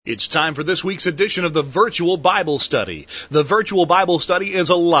It's time for this week's edition of the Virtual Bible Study. The Virtual Bible Study is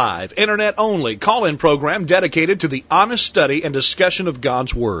a live, internet-only call-in program dedicated to the honest study and discussion of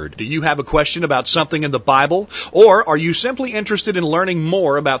God's Word. Do you have a question about something in the Bible? Or are you simply interested in learning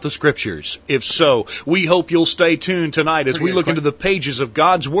more about the Scriptures? If so, we hope you'll stay tuned tonight as we look into the pages of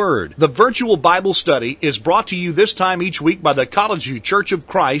God's Word. The Virtual Bible Study is brought to you this time each week by the College View Church of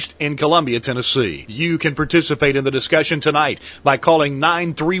Christ in Columbia, Tennessee. You can participate in the discussion tonight by calling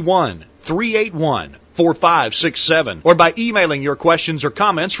 931-381-4567 or by emailing your questions or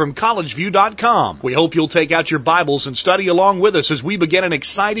comments from collegeview.com. We hope you'll take out your Bibles and study along with us as we begin an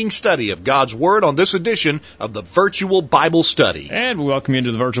exciting study of God's Word on this edition of the Virtual Bible Study. And we welcome you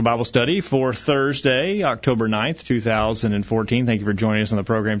into the Virtual Bible Study for Thursday, October 9th, 2014. Thank you for joining us on the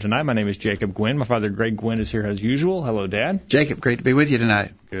program tonight. My name is Jacob Gwynn. My father, Greg Gwynn, is here as usual. Hello, Dad. Jacob, great to be with you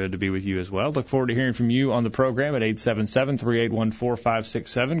tonight. Good to be with you as well. Look forward to hearing from you on the program at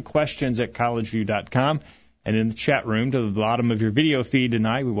 877-381-4567, questions at collegeview.com, and in the chat room to the bottom of your video feed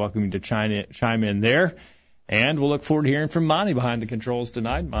tonight. We welcome you to chime in there. And we'll look forward to hearing from Monty behind the controls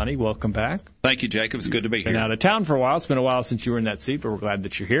tonight. Monty, welcome back. Thank you, Jacob. It's good to be here. Been out of town for a while. It's been a while since you were in that seat, but we're glad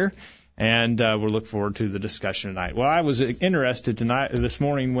that you're here. And we'll look forward to the discussion tonight. Well, I was interested this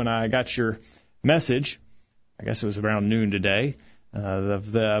morning when I got your message. I guess it was around noon today.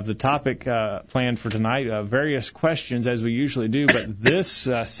 Of the topic planned for tonight, various questions as we usually do, but this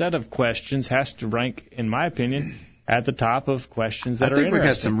set of questions has to rank, in my opinion, at the top of questions that are interesting. I think we've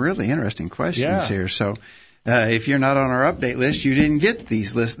got some really interesting questions here. So if you're not on our update list, you didn't get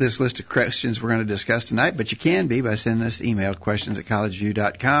this list of questions we're going to discuss tonight, but you can be by sending us email, questions at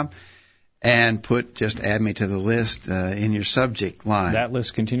collegeview.com. And just add me to the list in your subject line. That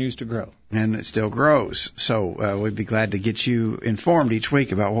list continues to grow. And it still grows. So we'd be glad to get you informed each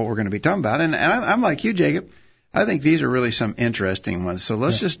week about what we're going to be talking about. And I'm like you, Jacob. I think these are really some interesting ones. So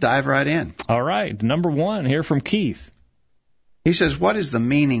let's just dive right in. All right. Number one here from Keith. He says, what is the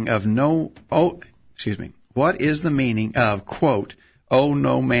meaning of what is the meaning of, quote, owe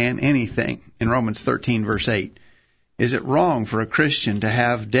no man anything in Romans 13, verse 8? Is it wrong for a Christian to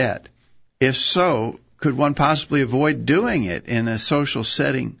have debt? If so, could one possibly avoid doing it in this social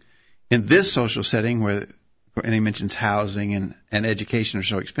setting where, and he mentions housing and education are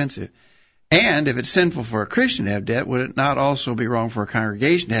so expensive? And if it's sinful for a Christian to have debt, would it not also be wrong for a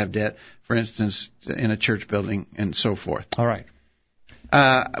congregation to have debt, for instance, in a church building and so forth? All right.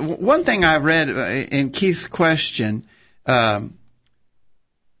 One thing I read in Keith's question, and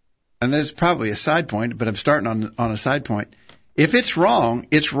this is probably a side point, but I'm starting on a side point. If it's wrong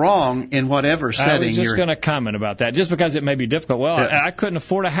in whatever setting. I was just going to comment about that, just because it may be difficult. Well, I couldn't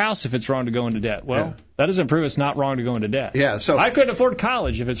afford a house if it's wrong to go into debt. Well, that doesn't prove it's not wrong to go into debt. Yeah, so I couldn't afford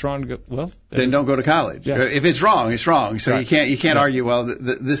college if it's wrong to go. Well, then don't go to college. Yeah. If it's wrong, it's wrong. So right. you can't argue. Well,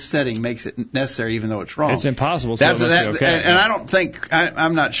 this setting makes it necessary, even though it's wrong. It's impossible. So okay. And I don't think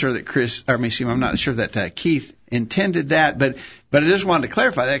I'm not sure that I'm not sure that Keith intended that, but I just wanted to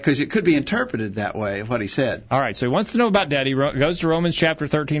clarify that because it could be interpreted that way, what he said. All right, so he wants to know about debt. He goes to Romans chapter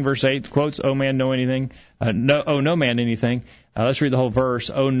 13, verse 8, quotes, owe no man anything. Let's read the whole verse.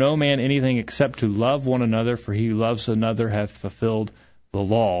 Owe no man anything except to love one another, for he who loves another hath fulfilled the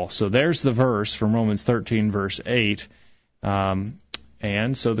law. So there's the verse from Romans 13, verse 8.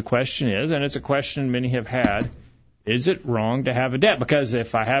 And so the question is, and it's a question many have had, is it wrong to have a debt? Because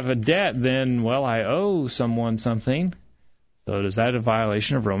if I have a debt, then, well, I owe someone something. So is that a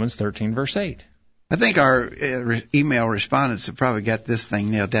violation of Romans 13, verse 8? I think our email respondents have probably got this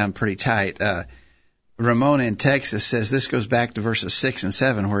thing nailed down pretty tight. Ramona in Texas says this goes back to verses 6 and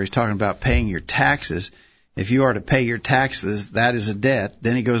 7 where he's talking about paying your taxes. If you are to pay your taxes, that is a debt.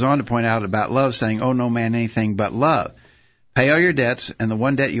 Then he goes on to point out about love, saying, owe no man anything but love. Pay all your debts, and the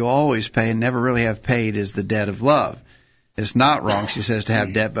one debt you always pay and never really have paid is the debt of love. It's not wrong, she says, to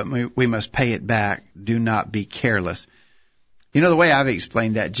have debt, but we must pay it back. Do not be careless. You know, the way I've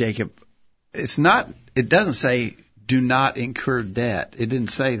explained that, Jacob, it doesn't say do not incur debt. It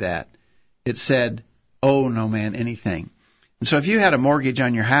didn't say that. It said owe no man anything. And so if you had a mortgage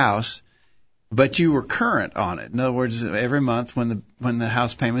on your house, but you were current on it, in other words, every month when the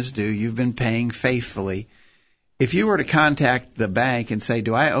house payment's due, you've been paying faithfully. If you were to contact the bank and say,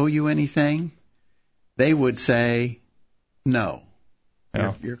 do I owe you anything? They would say, no,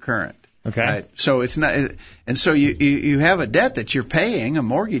 you're current. Okay. Right? So it's not, and so you have a debt that you're paying, a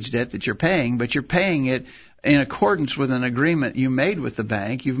mortgage debt that you're paying, but you're paying it in accordance with an agreement you made with the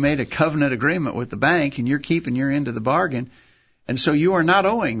bank. You've made a covenant agreement with the bank, and you're keeping your end of the bargain. And so you are not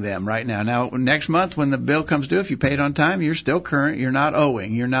owing them right now. Now, next month when the bill comes due, if you pay it on time, you're still current. You're not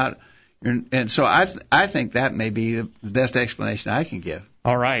owing. You're And so I think that may be the best explanation I can give.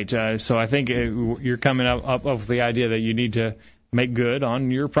 All right. So I think you're coming up with the idea that you need to make good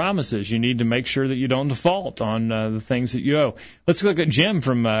on your promises. You need to make sure that you don't default on the things that you owe. Let's look at Jim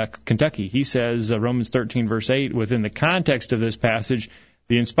from Kentucky. He says, Romans 13, verse 8, within the context of this passage,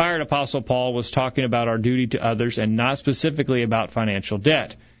 the inspired Apostle Paul was talking about our duty to others and not specifically about financial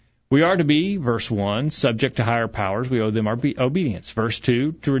debt. We are to be, verse 1, subject to higher powers. We owe them our obedience. Verse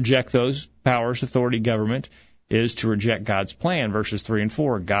 2, to reject those powers, authority, government, is to reject God's plan. Verses 3 and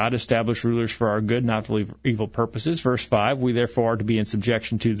 4, God established rulers for our good, not for evil purposes. Verse 5, we therefore are to be in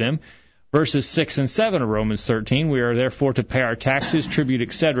subjection to them. Verses 6 and 7 of Romans 13, we are therefore to pay our taxes, tribute,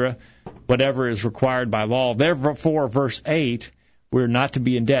 etc., whatever is required by law. Therefore, verse 8, we are not to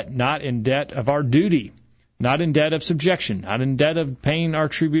be in debt, not in debt of our duty, not in debt of subjection, not in debt of paying our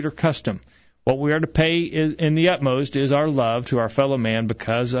tribute or custom. What we are to pay in the utmost is our love to our fellow man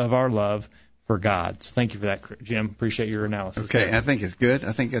because of our love for God. So thank you for that, Jim. Appreciate your analysis. Okay, I think it's good.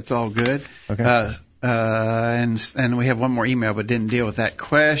 I think that's all good. Okay. And we have one more email, but didn't deal with that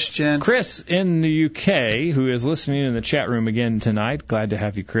question. Chris in the UK, who is listening in the chat room again tonight, glad to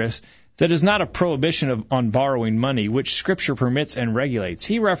have you, Chris, said it's not a prohibition on borrowing money, which Scripture permits and regulates.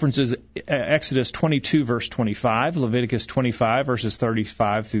 He references Exodus 22, verse 25, Leviticus 25, verses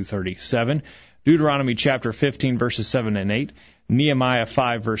 35 through 37, Deuteronomy chapter 15, verses 7 and 8, Nehemiah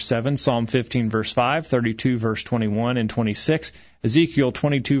 5, verse 7, Psalm 15, verse 5, 32, verse 21 and 26, Ezekiel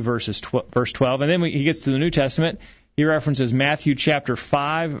 22, verse 12. And then he gets to the New Testament. He references Matthew chapter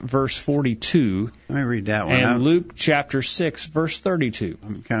 5, verse 42. Let me read that one. And Luke chapter 6, verse 32.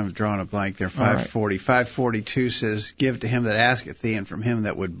 I'm kind of drawing a blank there. 540. Right. 542 says, give to him that asketh thee, and from him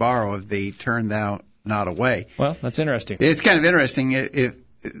that would borrow of thee, turn thou not away. Well, that's interesting. It's kind of interesting.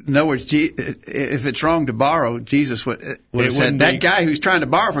 In other words, if it's wrong to borrow, Jesus would have said, that guy who's trying to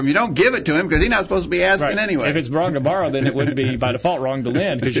borrow from you, don't give it to him because he's not supposed to be asking anyway. If it's wrong to borrow, then it would be by default wrong to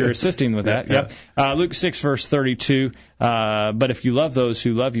lend because you're assisting with that. Yep. Luke 6, verse 32, but if you love those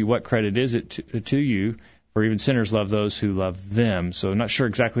who love you, what credit is it to you? For even sinners love those who love them. So I'm not sure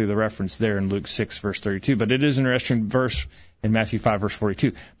exactly the reference there in Luke 6, verse 32, but it is an interesting verse in Matthew 5, verse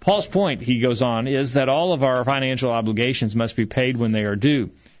 42. Paul's point, he goes on, is that all of our financial obligations must be paid when they are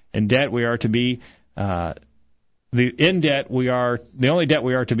due. In debt, we are to be the only debt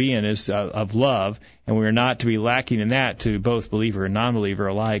we are to be in is of love, and we are not to be lacking in that to both believer and non-believer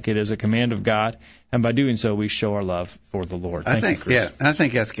alike. It is a command of God, and by doing so, we show our love for the Lord. I think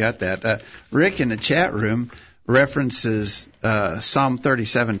that's got that. Rick in the chat room references Psalm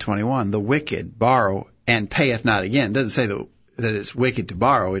 37:21. The wicked borrow and payeth not again. It doesn't say that it's wicked to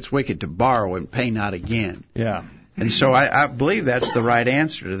borrow. It's wicked to borrow and pay not again. Yeah. And so I believe that's the right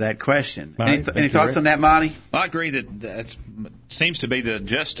answer to that question. Any thoughts on that, Monty? Well, I agree that seems to be the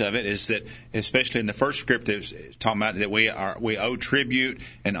gist of it, is that especially in the first script it's talking about that we owe tribute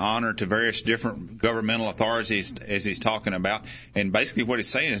and honor to various different governmental authorities, as he's talking about. And basically what he's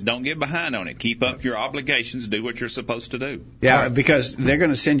saying is don't get behind on it. Keep up your obligations. Do what you're supposed to do. Yeah, because they're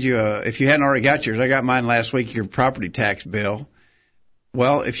going to send you if you hadn't already got yours, I got mine last week, your property tax bill.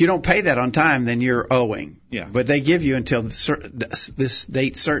 Well, if you don't pay that on time, then you're owing. Yeah. But they give you until this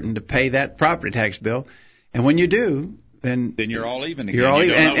date certain to pay that property tax bill, and when you do, then you're all even again. You're all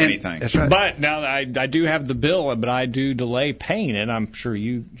you even. Don't owe anything. That's right. But now I do have the bill, but I do delay paying it. I'm sure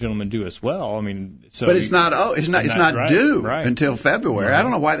you gentlemen do as well. I mean, so. But it's not right, due right. until February. Right. I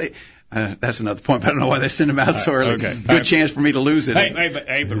don't know why they. That's another point, but I don't know why they send them out so early. Okay. Good chance for me to lose it.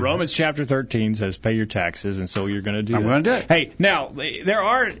 But Romans chapter 13 says pay your taxes, and so you're going to do I'm going to do it. Hey, now,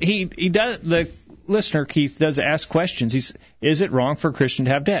 he does, the listener, Keith, does ask questions. Is it wrong for a Christian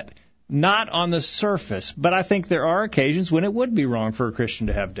to have debt? Not on the surface, but I think there are occasions when it would be wrong for a Christian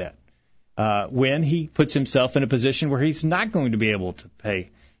to have debt. When he puts himself in a position where he's not going to be able to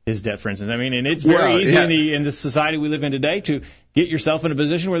pay his debt, for instance. I mean, and it's very easy in the society we live in today to get yourself in a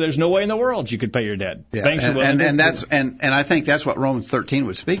position where there's no way in the world you could pay your debt. Yeah. And I think that's what Romans 13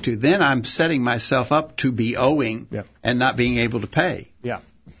 would speak to. Then I'm setting myself up to be owing and not being able to pay. Yeah.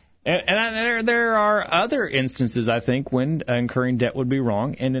 And there are other instances, I think, when incurring debt would be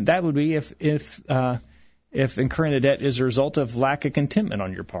wrong, and that would be if incurring the debt is a result of lack of contentment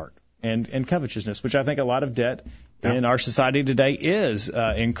on your part and covetousness, which I think a lot of debt in our society today is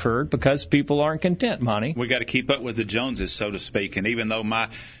incurred because people aren't content, Monty. We got to keep up with the Joneses, so to speak, and even though my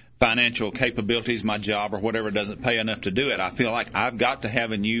financial capabilities, my job or whatever doesn't pay enough to do it, I feel like I've got to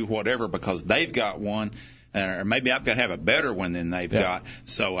have a new whatever because they've got one. or maybe I've got to have a better one than they've got,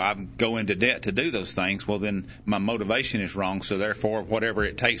 so I go into debt to do those things. Well, then my motivation is wrong, so therefore whatever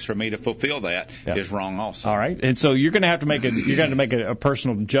it takes for me to fulfill that is wrong also. All right, and so you're going to have to make a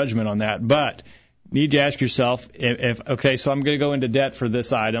personal judgment on that, but you need to ask yourself, okay, so I'm going to go into debt for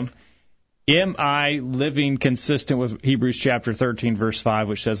this item. Am I living consistent with Hebrews chapter 13, verse 5,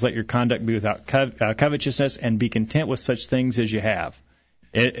 which says, let your conduct be without covetousness and be content with such things as you have?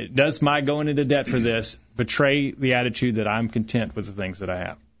 Does my going into debt for this betray the attitude that I'm content with the things that I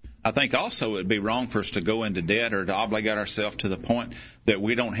have? I think also it would be wrong for us to go into debt or to obligate ourselves to the point that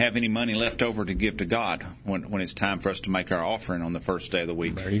we don't have any money left over to give to God when it's time for us to make our offering on the first day of the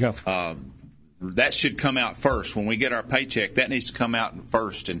week. There you go. That should come out first. When we get our paycheck, that needs to come out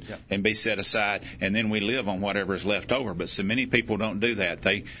first and be set aside, and then we live on whatever is left over. But so many people don't do that.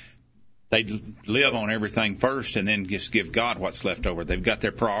 They live on everything first and then just give God what's left over. They've got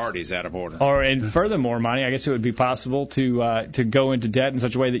their priorities out of order. And furthermore, Monty, I guess it would be possible to go into debt in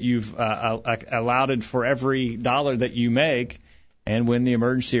such a way that you've allotted for every dollar that you make, and when the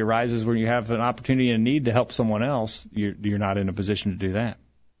emergency arises, when you have an opportunity and a need to help someone else, you're not in a position to do that.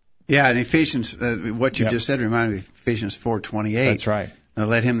 Yeah, in Ephesians, what you just said reminded me of Ephesians 4:28. That's right.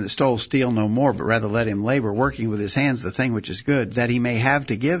 Let him that stole steal no more, but rather let him labor, working with his hands the thing which is good, that he may have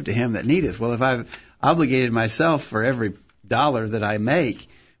to give to him that needeth. Well, if I've obligated myself for every dollar that I make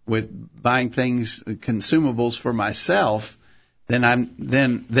with buying things, consumables for myself, then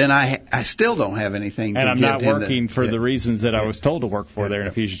I still don't have anything to give. And I'm not working for the reasons that I was told to work for there in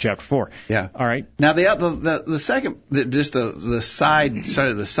Ephesians chapter 4. Yeah. All right. Now the second, just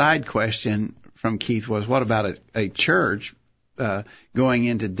the side question from Keith was, what about a church going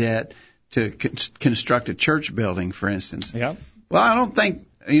into debt to construct a church building, for instance? Yeah. Well, I don't think,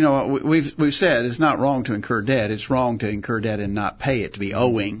 we've said it's not wrong to incur debt. It's wrong to incur debt and not pay it, to be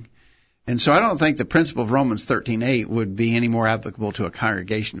owing. And so I don't think the principle of Romans 13:8 would be any more applicable to a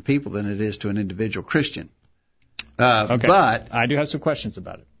congregation of people than it is to an individual Christian. Okay. But I do have some questions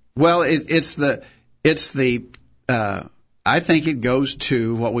about it. Well, I think it goes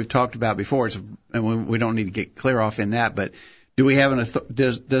to what we've talked about before. And we don't need to get clear off in that, but do we have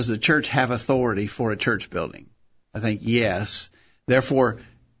does the church have authority for a church building? I think yes. Therefore,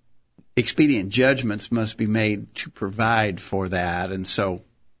 expedient judgments must be made to provide for that, and so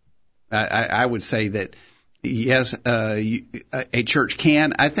I would say that yes, a church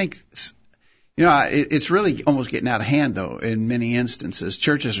can. I think it's really almost getting out of hand, though. In many instances,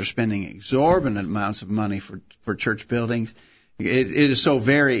 churches are spending exorbitant amounts of money for church buildings. It is so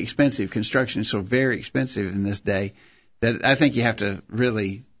very expensive. Construction is so very expensive in this day that I think you have to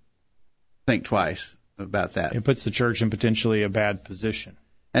really think twice about that. It puts the church in potentially a bad position.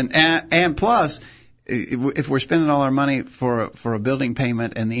 And plus, if we're spending all our money for a building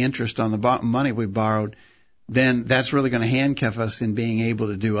payment and the interest on the money we borrowed, then that's really going to handcuff us in being able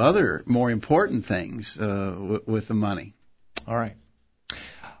to do other more important things with the money. All right.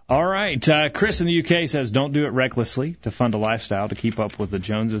 Chris in the UK says, don't do it recklessly to fund a lifestyle to keep up with the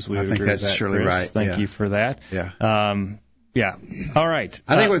Joneses. I think that's surely Chris. right. Thank you for that. Yeah. Yeah. All right.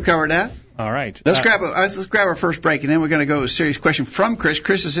 I think we've covered that. All right. Let's grab our first break, and then we're going to go to a serious question from Chris.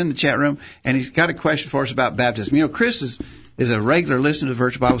 Chris is in the chat room, and he's got a question for us about baptism. Chris is a regular listener to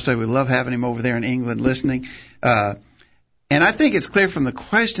Virtual Bible Study. We love having him over there in England listening. And I think it's clear from the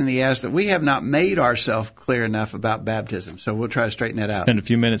question he asked that we have not made ourselves clear enough about baptism. So we'll try to straighten that out. Spend a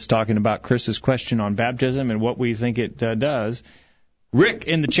few minutes talking about Chris's question on baptism and what we think it does. Rick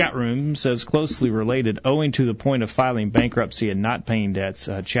in the chat room says, closely related, owing to the point of filing bankruptcy and not paying debts,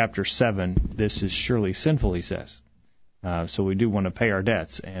 chapter 7, this is surely sinful, he says. So we do want to pay our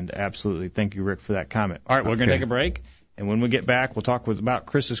debts, and absolutely thank you, Rick, for that comment. All right, we're going to take a break, and when we get back, we'll talk about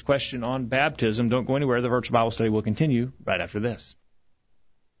Chris's question on baptism. Don't go anywhere. The Virtual Bible Study will continue right after this.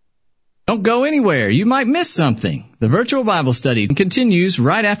 Don't go anywhere. You might miss something. The Virtual Bible Study continues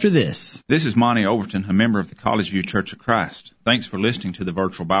right after this. This is Monty Overton, a member of the College View Church of Christ. Thanks for listening to the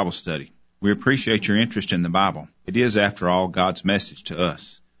Virtual Bible Study. We appreciate your interest in the Bible. It is, after all, God's message to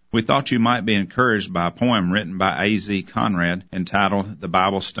us. We thought you might be encouraged by a poem written by A.Z. Conrad entitled The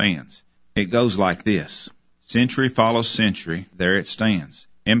Bible Stands. It goes like this. Century follows century, there it stands.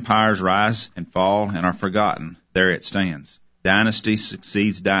 Empires rise and fall and are forgotten, there it stands. Dynasty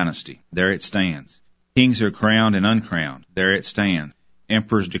succeeds dynasty, there it stands. Kings are crowned and uncrowned, there it stands.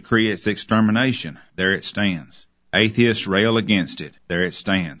 Emperors decree its extermination, there it stands. Atheists rail against it, there it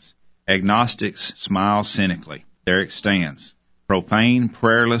stands. Agnostics smile cynically, there it stands. Profane,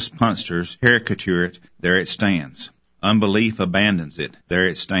 prayerless punsters caricature it, there it stands. Unbelief abandons it, there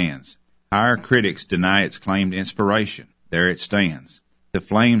it stands. Higher critics deny its claimed inspiration, there it stands. The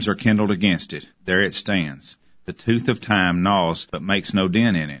flames are kindled against it. There it stands. The tooth of time gnaws but makes no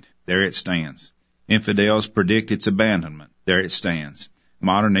dent in it. There it stands. Infidels predict its abandonment. There it stands.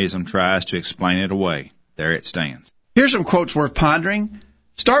 Modernism tries to explain it away. There it stands. Here's some quotes worth pondering.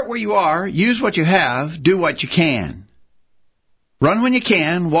 Start where you are, use what you have, do what you can. Run when you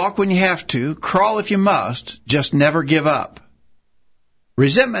can, walk when you have to, crawl if you must, just never give up.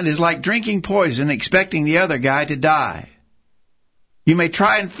 Resentment is like drinking poison, expecting the other guy to die. You may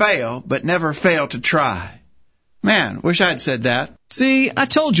try and fail, but never fail to try. Man, wish I'd said that. See, I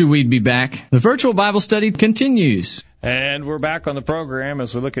told you we'd be back. The virtual Bible study continues. And we're back on the program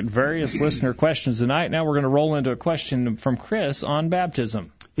as we look at various listener questions tonight. Now we're going to roll into a question from Chris on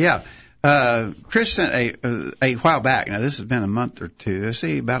baptism. Yeah. Chris sent a while back. Now, this has been a month or two. Let's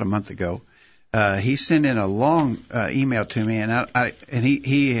see, about a month ago. He sent in a long email to me, and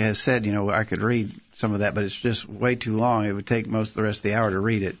he has said, I could read some of that, but it's just way too long. It would take most of the rest of the hour to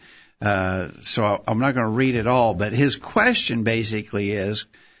read it. So I'm not going to read it all, but his question basically is,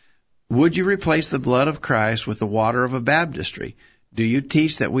 would you replace the blood of Christ with the water of a baptistry? Do you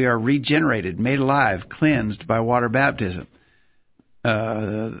teach that we are regenerated, made alive, cleansed by water baptism?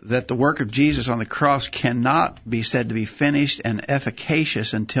 That the work of Jesus on the cross cannot be said to be finished and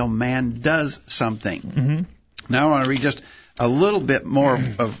efficacious until man does something. Mm-hmm. Now I want to read just a little bit more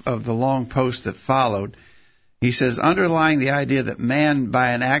of the long post that followed. He says, underlying the idea that man,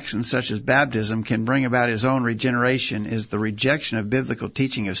 by an action such as baptism, can bring about his own regeneration is the rejection of biblical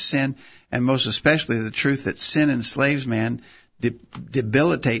teaching of sin, and most especially the truth that sin enslaves man,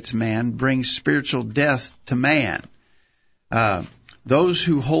 debilitates man, brings spiritual death to man. Those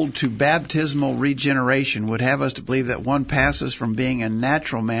who hold to baptismal regeneration would have us to believe that one passes from being a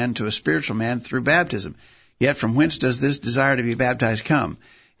natural man to a spiritual man through baptism. Yet from whence does this desire to be baptized come?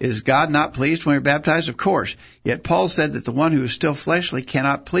 Is God not pleased when we're baptized? Of course. Yet Paul said that the one who is still fleshly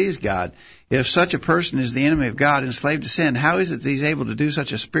cannot please God. If such a person is the enemy of God, enslaved to sin, how is it that he's able to do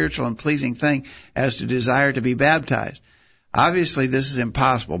such a spiritual and pleasing thing as to desire to be baptized? Obviously, this is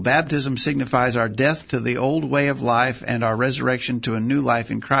impossible. Baptism signifies our death to the old way of life and our resurrection to a new life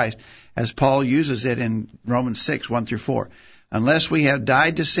in Christ, as Paul uses it in Romans 6, 1-4. Unless we have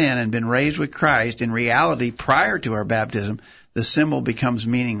died to sin and been raised with Christ, in reality, prior to our baptism, the symbol becomes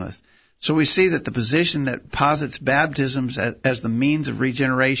meaningless. So we see that the position that posits baptisms as the means of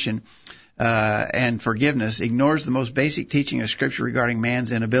regeneration and forgiveness ignores the most basic teaching of Scripture regarding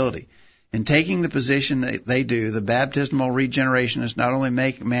man's inability. In taking the position that they do, the baptismal regenerationists not only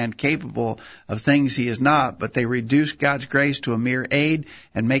make man capable of things he is not, but they reduce God's grace to a mere aid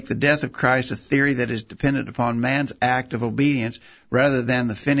and make the death of Christ a theory that is dependent upon man's act of obedience rather than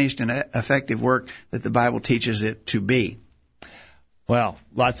the finished and effective work that the Bible teaches it to be. Well,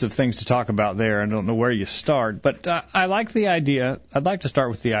 lots of things to talk about there. I don't know where you start, but I like the idea. I'd like to start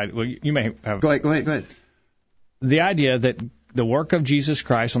with the idea. Well, you may have. Go ahead. The idea that the work of Jesus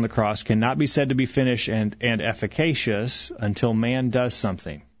Christ on the cross cannot be said to be finished and efficacious until man does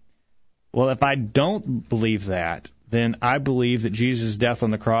something. Well, if I don't believe that, then I believe that Jesus' death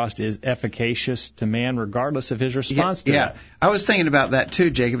on the cross is efficacious to man regardless of his response to that. I was thinking about that too,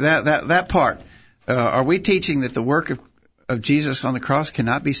 Jacob, that part. Are we teaching that the work of Jesus on the cross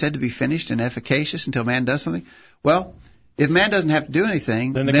cannot be said to be finished and efficacious until man does something? Well, if man doesn't have to do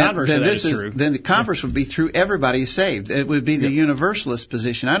anything, then the converse of that is true. Then the converse would be through everybody saved. It would be the universalist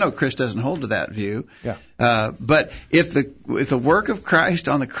position. I know Chris doesn't hold to that view. Yeah. But if the work of Christ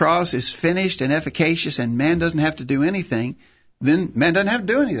on the cross is finished and efficacious and man doesn't have to do anything, then man doesn't have to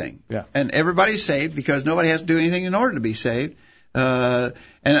do anything. Yeah. And everybody's saved because nobody has to do anything in order to be saved. And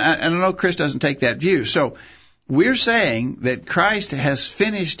I know Chris doesn't take that view. So we're saying that Christ has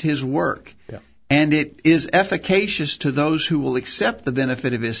finished his work. Yeah. And it is efficacious to those who will accept the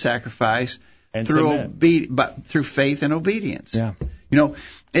benefit of his sacrifice and through faith and obedience. Yeah.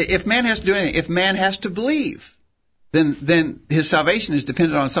 If man has to do anything, if man has to believe, then his salvation is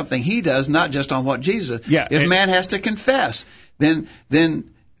dependent on something he does, not just on what Jesus. Yeah. If man has to confess, then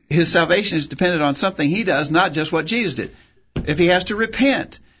his salvation is dependent on something he does, not just what Jesus did. If he has to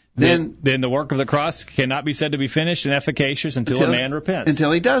repent, then the work of the cross cannot be said to be finished and efficacious until a man repents.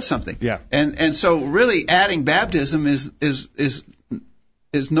 Until he does something. Yeah. And so really adding baptism is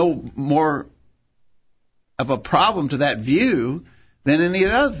no more of a problem to that view than any of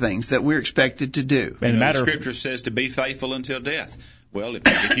the other things that we're expected to do. And the Scripture says to be faithful until death. Well,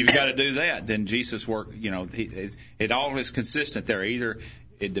 if you've got to do that, then Jesus' work, it all is consistent there. Either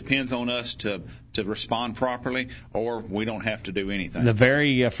it depends on us to respond properly, or we don't have to do anything. The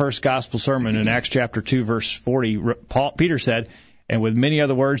very first gospel sermon in Acts chapter 2, verse 40, Peter said, and with many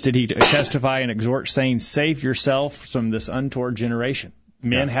other words did he testify and exhort, saying, save yourself from this untoward generation.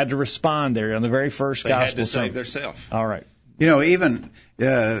 Men had to respond there on the very first They gospel. had to save sermon. themselves. All right. You know, even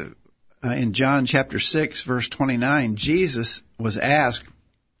in John chapter 6, verse 29, Jesus was asked,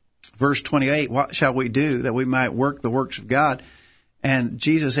 verse 28, what shall we do that we might work the works of God? And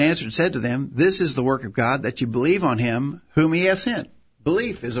Jesus answered and said to them, this is the work of God, that you believe on him whom he has sent.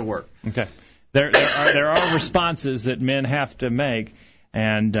 Belief is a work. Okay. There are responses that men have to make,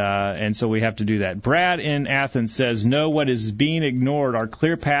 and so we have to do that. Brad in Athens says, no, what is being ignored are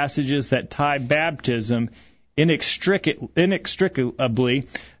clear passages that tie baptism inextricably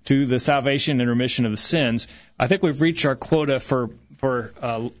to the salvation and remission of sins. I think we've reached our quota for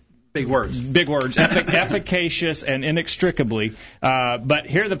big words. Big words, efficacious and inextricably. But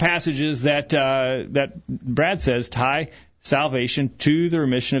here are the passages that Brad says tie salvation to the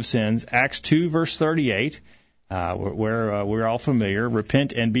remission of sins. Acts 2, verse 38, where we're all familiar.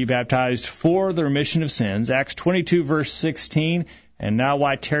 Repent and be baptized for the remission of sins. Acts 22, verse 16, and now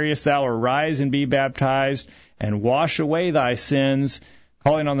why tarriest thou? Arise and be baptized, and wash away thy sins,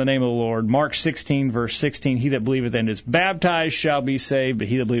 calling on the name of the Lord. Mark 16, verse 16, he that believeth and is baptized shall be saved, but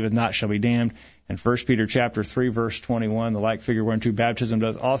he that believeth not shall be damned. And 1 Peter chapter 3, verse 21, the like figure whereunto baptism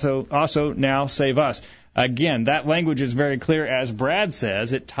does also now save us. Again, that language is very clear. As Brad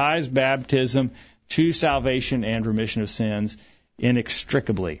says, it ties baptism to salvation and remission of sins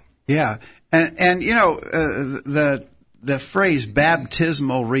inextricably. Yeah, and you know the phrase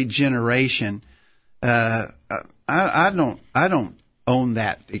baptismal regeneration. I don't own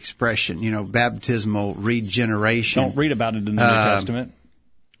that expression. You know, baptismal regeneration. Don't read about it in the New Testament.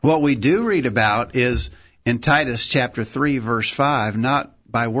 What we do read about is in Titus chapter 3, verse 5, not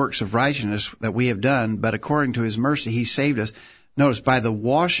by works of righteousness that we have done, but according to his mercy he saved us. Notice, by the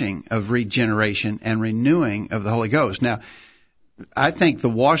washing of regeneration and renewing of the Holy Ghost. Now, I think the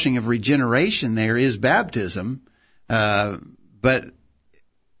washing of regeneration there is baptism, but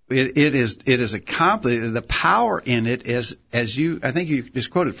it is accomplished. The power in it is, I think you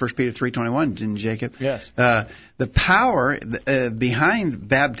just quoted 1 Peter 3:21, didn't you, Jacob? Yes. The power behind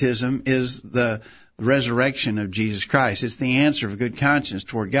baptism is the resurrection of Jesus Christ. It's the answer of good conscience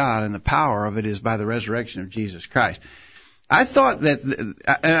toward God, and the power of it is by the resurrection of Jesus Christ. I thought that,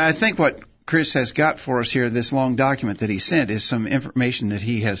 and I think what Chris has got for us here, this long document that he sent, is some information that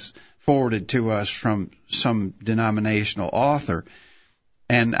he has forwarded to us from some denominational author.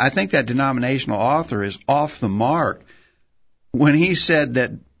 And I think that denominational author is off the mark when he said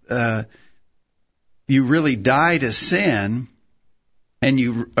that you really die to sin and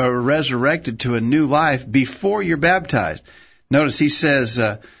you are resurrected to a new life before you're baptized. Notice he says,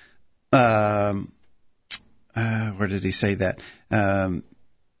 where did he say that?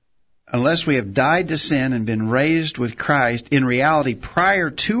 Unless we have died to sin and been raised with Christ, in reality, prior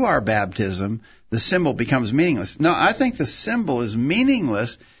to our baptism, the symbol becomes meaningless. No, I think the symbol is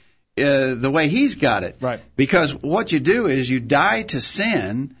meaningless the way he's got it. Right. Because what you do is you die to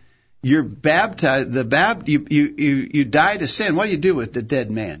sin, you're baptized, you die to sin. What do you do with the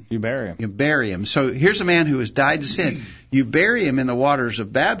dead man? You bury him. You bury him. So here's a man who has died to sin. You bury him in the waters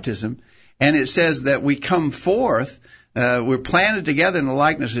of baptism, and it says that we come forth, we're planted together in the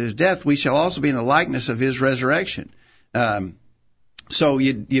likeness of his death. We shall also be in the likeness of his resurrection. So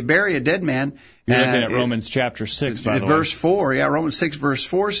you bury a dead man. You're looking at Romans chapter 6, by the way. Verse 4, Romans 6, verse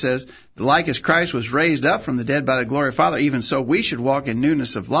 4 says, like as Christ was raised up from the dead by the glory of the Father, even so we should walk in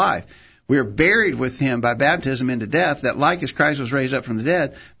newness of life. We are buried with him by baptism into death, that like as Christ was raised up from the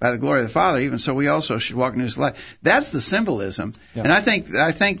dead by the glory of the Father, even so we also should walk in newness of life. That's the symbolism. Yeah. And I think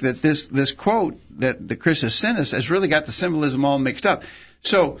that this quote that Chris has sent us has really got the symbolism all mixed up.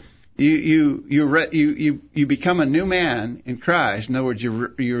 So you become a new man in Christ. In other words,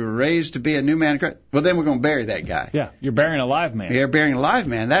 you're raised to be a new man in Christ. Well, then we're going to bury that guy. Yeah, you're burying a live man. You're burying a live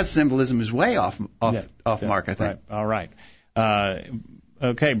man. That symbolism is way off mark, I think. Right. All right.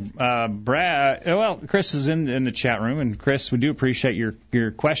 Okay, Brad. Well, Chris is in the chat room, and Chris, we do appreciate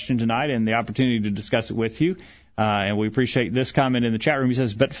your question tonight and the opportunity to discuss it with you. And we appreciate this comment in the chat room. He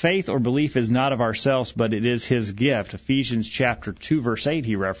says, but faith or belief is not of ourselves, but it is his gift. Ephesians chapter 2, verse 8,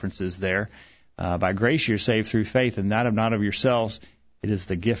 he references there. By grace you're saved through faith, and not of yourselves. It is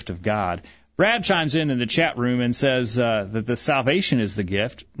the gift of God. Brad chimes in the chat room and says that the salvation is the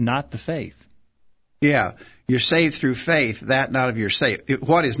gift, not the faith. Yeah, you're saved through faith, that not of yourself.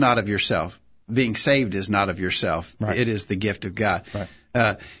 What is not of yourself? Being saved is not of yourself. Right. It is the gift of God. Right.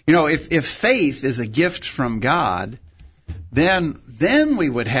 If faith is a gift from God, then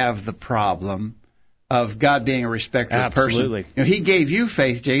we would have the problem of God being a respecter of person. Absolutely. He gave you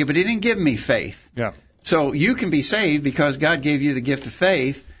faith, Jacob, but he didn't give me faith. Yeah. So you can be saved because God gave you the gift of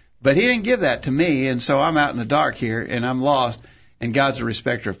faith, but he didn't give that to me, and so I'm out in the dark here and I'm lost. and God's a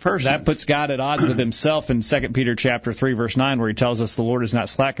respecter of persons. That puts God at odds with himself in 2 Peter chapter 3, verse 9, where he tells us the Lord is not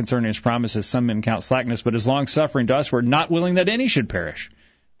slack concerning his promises, some men count slackness, but is long-suffering to us. We're not willing that any should perish,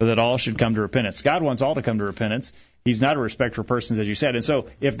 but that all should come to repentance. God wants all to come to repentance. He's not a respecter of persons, as you said. And so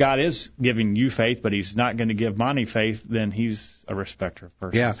if God is giving you faith, but he's not going to give Monty faith, then he's a respecter of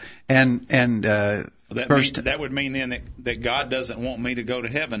persons. Yeah, and that would mean then that God doesn't want me to go to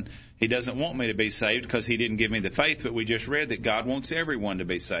heaven. He doesn't want me to be saved because he didn't give me the faith, but we just read that God wants everyone to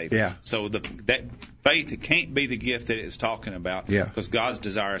be saved. Yeah. So that faith, it can't be the gift that it's talking about, because God's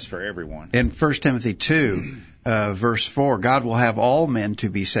desire is for everyone. In 1 Timothy 2, verse 4, God will have all men to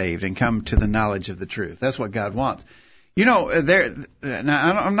be saved and come to the knowledge of the truth. That's what God wants. You know,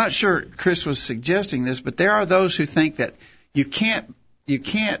 now I'm not sure Chris was suggesting this, but there are those who think that you can't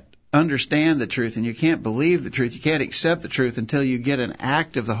understand the truth and you can't believe the truth, you can't accept the truth until you get an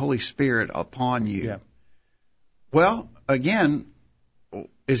act of the Holy Spirit upon you. Yeah. Well, again,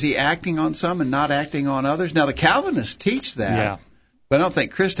 is he acting on some and not acting on others? Now, the Calvinists teach that, but I don't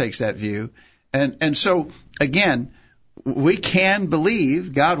think Chris takes that view. And so, again, we can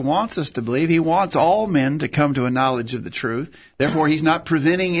believe. God wants us to believe. He wants all men to come to a knowledge of the truth. Therefore, he's not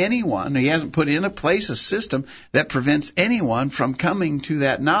preventing anyone. He hasn't put in place a system that prevents anyone from coming to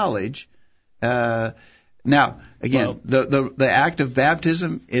that knowledge. Now, again, the act of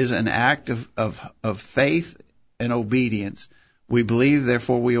baptism is an act of faith and obedience. We believe,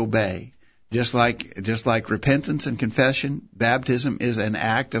 therefore we obey. Just like repentance and confession, baptism is an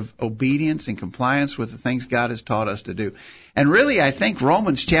act of obedience and compliance with the things God has taught us to do. And really, I think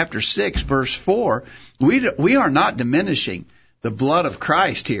Romans chapter 6, verse 4, we are not diminishing the blood of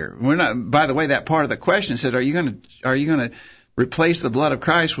Christ here. We're not. By the way, that part of the question said, are you going to replace the blood of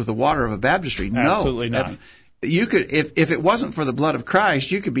Christ with the water of a baptistry? No, absolutely not. You could, if it wasn't for the blood of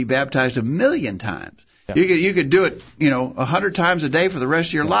Christ, you could be baptized 1,000,000 times. You could do it, 100 times a day for the rest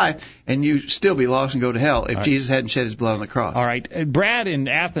of your life, and you still be lost and go to hell if Jesus hadn't shed his blood on the cross. All right. Brad in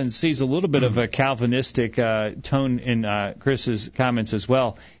Athens sees a little bit of a Calvinistic tone in Chris's comments as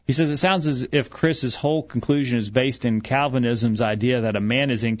well. He says it sounds as if Chris's whole conclusion is based in Calvinism's idea that a man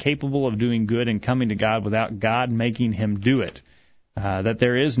is incapable of doing good and coming to God without God making him do it, that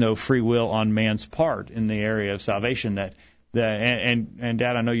there is no free will on man's part in the area of salvation, and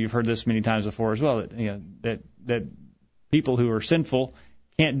Dad, I know you've heard this many times before as well, that people who are sinful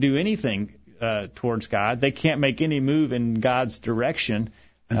can't do anything towards God. They can't make any move in God's direction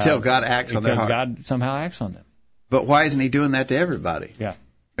until God acts on their heart. God somehow acts on them. But why isn't he doing that to everybody? Yeah.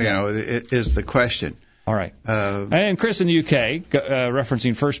 It is the question. All right. And Chris in the UK,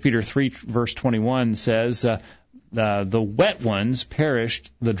 referencing 1 Peter 3, verse 21, says, the wet ones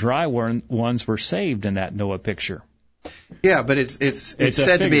perished, the dry ones were saved in that Noah picture. Yeah, but it's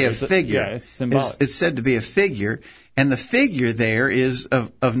said to be a figure. It's symbolic. It's said to be a figure, and the figure there is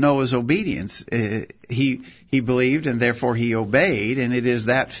of Noah's obedience. He believed, and therefore he obeyed, and it is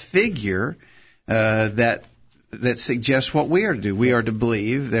that figure that suggests what we are to do. We are to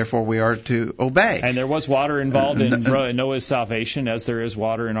believe, therefore we are to obey. And there was water involved in Noah's salvation, as there is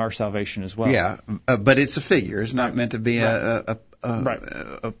water in our salvation as well. Yeah, but it's a figure. It's not meant to be a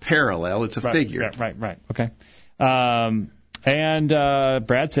parallel. It's a figure. Right. Okay. And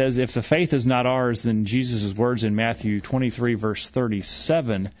Brad says, if the faith is not ours, then Jesus' words in Matthew 23, verse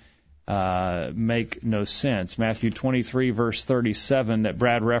 37 make no sense. Matthew 23, verse 37 that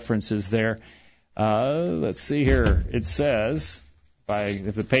Brad references there. Let's see here. It says,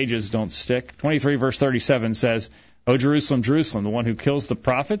 if the pages don't stick, 23, verse 37 says, O Jerusalem, Jerusalem, the one who kills the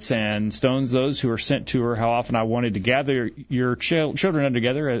prophets and stones those who are sent to her, how often I wanted to gather your children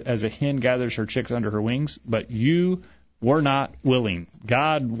together as a hen gathers her chicks under her wings, but you were not willing.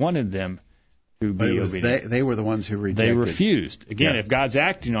 God wanted them to be obedient. They were the ones who rejected. They refused. Again, if God's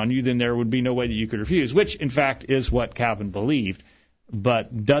acting on you, then there would be no way that you could refuse, which, in fact, is what Calvin believed,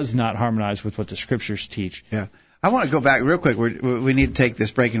 but does not harmonize with what the Scriptures teach. Yeah. I want to go back real quick. We need to take this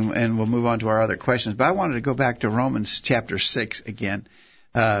break, and we'll move on to our other questions. But I wanted to go back to Romans chapter 6 again.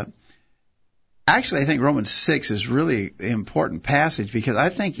 Actually, I think Romans 6 is really an important passage because I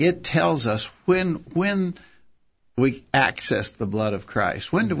think it tells us when we access the blood of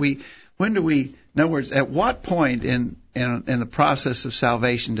Christ. When do we? In other words, at what point in the process of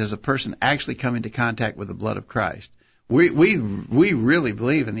salvation does a person actually come into contact with the blood of Christ? We really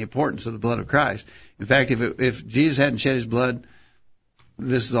believe in the importance of the blood of Christ. In fact, if Jesus hadn't shed his blood,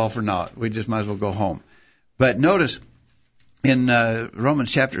 this is all for naught. We just might as well go home. But notice in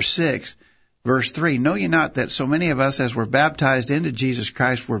Romans chapter 6, verse 3, know ye not that so many of us as were baptized into Jesus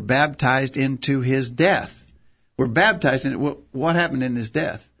Christ were baptized into his death? We're baptized in it. What happened in his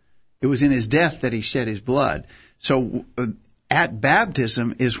death? It was in his death that he shed his blood. So at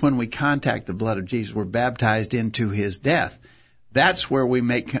baptism is when we contact the blood of Jesus. We're baptized into his death. That's where we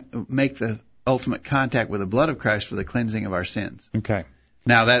make the ultimate contact with the blood of Christ for the cleansing of our sins. Okay.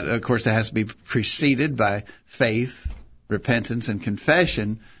 Now, that, of course, that has to be preceded by faith, repentance, and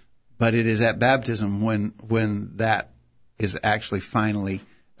confession, but it is at baptism when that is actually finally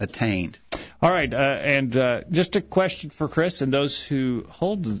attained. All right, and just a question for Chris and those who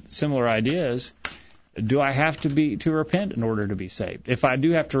hold similar ideas. Do I have to repent in order to be saved? If I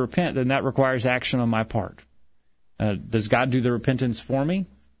do have to repent, then that requires action on my part. Does God do the repentance for me?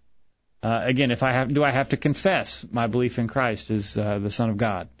 Again, do I have to confess my belief in Christ as the Son of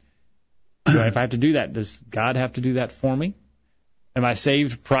God? If I have to do that, does God have to do that for me? Am I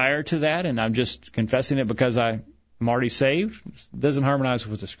saved prior to that, and I'm just confessing it because I'm already saved? It doesn't harmonize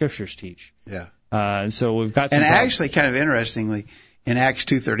with what the Scriptures teach. Yeah. And so we've got some And problems. actually, kind of interestingly, in Acts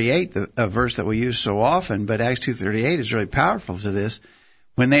 2:38, a verse that we use so often, but Acts 2:38 is really powerful to this.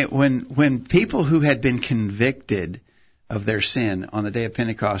 When people who had been convicted of their sin on the day of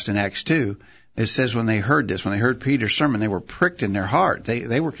Pentecost in Acts 2, it says when they heard Peter's sermon, they were pricked in their heart.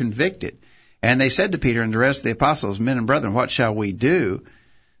 They were convicted. And they said to Peter and the rest of the apostles, men and brethren, what shall we do?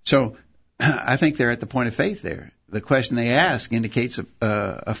 So I think they're at the point of faith there. The question they ask indicates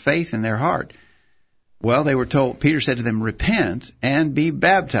a faith in their heart. Well, they were told, Peter said to them, repent and be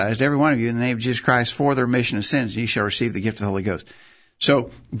baptized, every one of you, in the name of Jesus Christ for the remission of sins, and ye shall receive the gift of the Holy Ghost.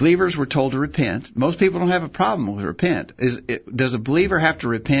 So believers were told to repent. Most people don't have a problem with repent. Does a believer have to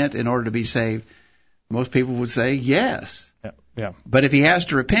repent in order to be saved? Most people would say yes. Yeah. But if he has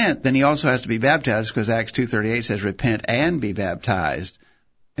to repent, then he also has to be baptized, because Acts 2:38 says repent and be baptized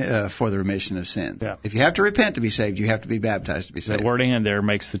for the remission of sins. Yeah. If you have to repent to be saved, you have to be baptized to be saved. The wording in there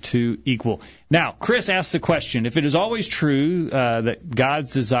makes the two equal. Now, Chris asked the question, if it is always true that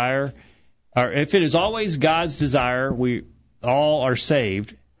God's desire, or if it is always God's desire we all are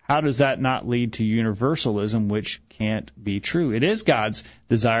saved, how does that not lead to universalism, which can't be true? It is God's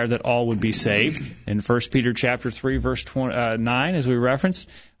desire that all would be saved. In 1 Peter chapter 3, verse 9, as we referenced,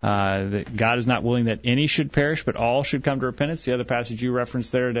 that God is not willing that any should perish, but all should come to repentance. The other passage you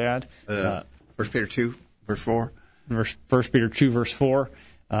referenced there, Dad. 1 Peter 2, verse 4. 1 Peter 2, verse 4.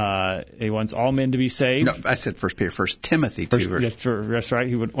 He wants all men to be saved. No, I said 1 Peter, 1 Timothy 2, verse 4. That's right.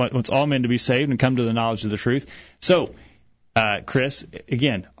 He wants all men to be saved and come to the knowledge of the truth. So, Chris,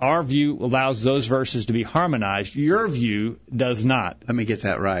 again, our view allows those verses to be harmonized. Your view does not. Let me get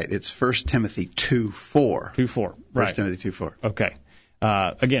that right. It's 1 Timothy 2:4. 2:4, right. 1 Timothy 2:4. Okay.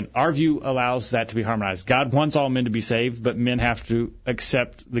 Again, our view allows that to be harmonized. God wants all men to be saved, but men have to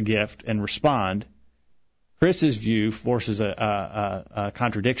accept the gift and respond. Chris's view forces a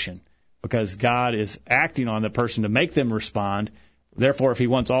contradiction, because God is acting on the person to make them respond. Therefore, if he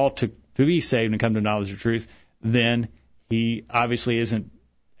wants all to be saved and come to knowledge of truth, then he obviously isn't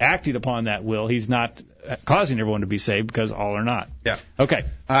acting upon that will. He's not causing everyone to be saved, because all are not. Yeah. Okay.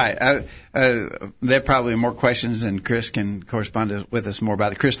 All right. There are probably more questions, and Chris can correspond with us more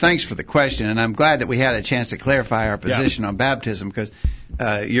about it. Chris, thanks for the question, and I'm glad that we had a chance to clarify our position on baptism, because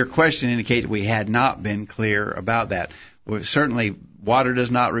your question indicated we had not been clear about that. Certainly, water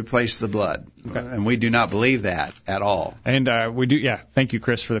does not replace the blood, and we do not believe that at all. And we do, thank you,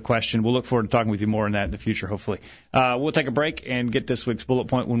 Chris, for the question. We'll look forward to talking with you more on that in the future, hopefully. We'll take a break and get this week's bullet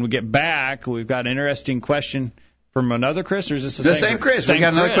point. When we get back, we've got an interesting question from another Chris, or is this the same Chris? We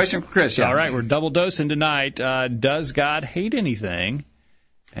got another question from Chris, yeah. All right, we're double dosing tonight. Does God hate anything?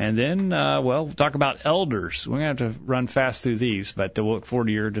 And then, we'll talk about elders. We're going to have to run fast through these, but we'll look forward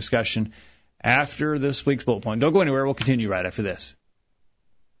to your discussion after this week's bullet point. Don't go anywhere. We'll continue right after this.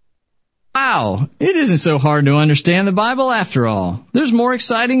 Wow, it isn't so hard to understand the Bible after all. There's more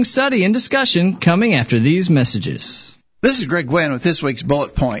exciting study and discussion coming after these messages. This is Greg Gwynn with this week's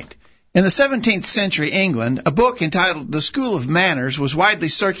bullet point. In the 17th century England, a book entitled The School of Manners was widely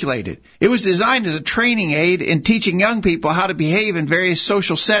circulated. It was designed as a training aid in teaching young people how to behave in various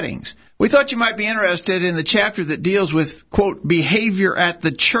social settings. We thought you might be interested in the chapter that deals with, quote, behavior at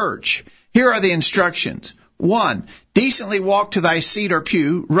the church. Here are the instructions. 1. Decently walk to thy seat or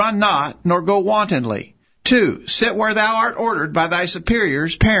pew, run not, nor go wantonly. 2. Sit where thou art ordered by thy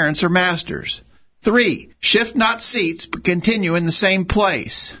superiors, parents, or masters. 3. Shift not seats, but continue in the same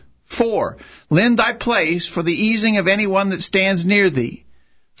place. 4. Lend thy place for the easing of any one that stands near thee.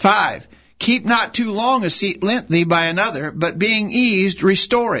 5. Keep not too long a seat lent thee by another, but being eased,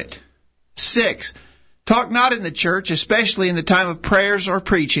 restore it. 6. Talk not in the church, especially in the time of prayers or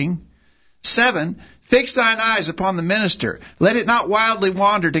preaching. 7. Fix thine eyes upon the minister. Let it not wildly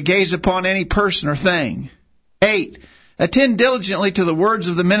wander to gaze upon any person or thing. 8. Attend diligently to the words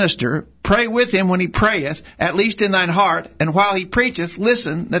of the minister. Pray with him when he prayeth, at least in thine heart, and while he preacheth,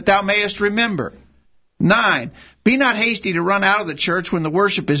 listen, that thou mayest remember. 9. Be not hasty to run out of the church when the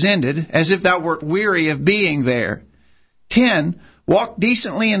worship is ended, as if thou wert weary of being there. 10. Walk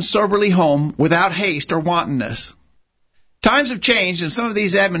decently and soberly home, without haste or wantonness. Times have changed, and some of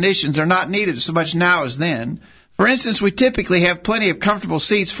these admonitions are not needed so much now as then. For instance, we typically have plenty of comfortable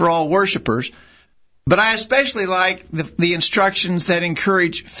seats for all worshipers, but I especially like the instructions that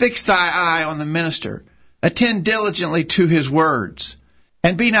encourage, fix thy eye on the minister, attend diligently to his words,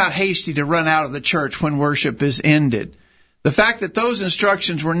 and be not hasty to run out of the church when worship is ended. The fact that those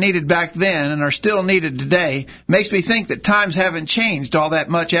instructions were needed back then and are still needed today makes me think that times haven't changed all that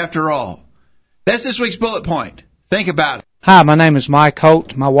much after all. That's this week's bullet point. Think about it. Hi, my name is Mike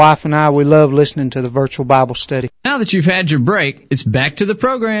Holt. My wife and I, we love listening to the virtual Bible study. Now that you've had your break, it's back to the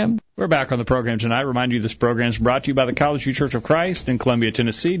program. We're back on the program tonight. Remind you this program is brought to you by the College View Church of Christ in Columbia,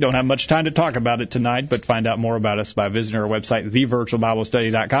 Tennessee. Don't have much time to talk about it tonight, but find out more about us by visiting our website,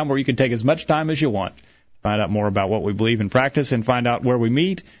 thevirtualbiblestudy.com, where you can take as much time as you want. Find out more about what we believe and practice, and find out where we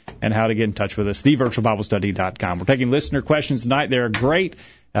meet and how to get in touch with us, thevirtualbiblestudy.com. We're taking listener questions tonight. They're great.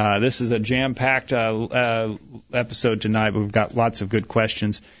 This is a jam-packed episode tonight. We've got lots of good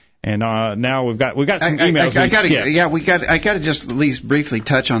questions, and now we've got some emails. I got to just at least briefly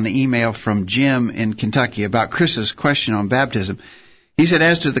touch on the email from Jim in Kentucky about Chris's question on baptism. He said,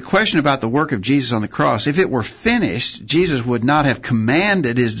 as to the question about the work of Jesus on the cross, if it were finished, Jesus would not have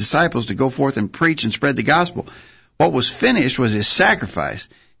commanded his disciples to go forth and preach and spread the gospel. What was finished was his sacrifice.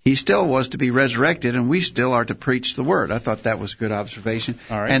 He still was to be resurrected, and we still are to preach the word. I thought that was a good observation.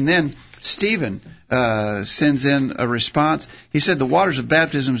 All right. And then Stephen sends in a response. He said the waters of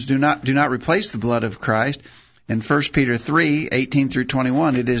baptisms do not replace the blood of Christ. In 1 Peter 3:18 through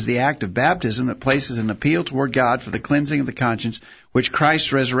 21, it is the act of baptism that places an appeal toward God for the cleansing of the conscience, which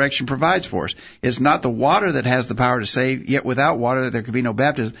Christ's resurrection provides for us. It's not the water that has the power to save, yet without water there could be no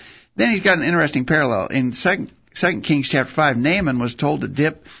baptism. Then he's got an interesting parallel. In 2 Kings chapter 5, Naaman was told to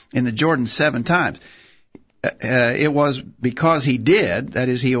dip in the Jordan 7 times. It was because he did, that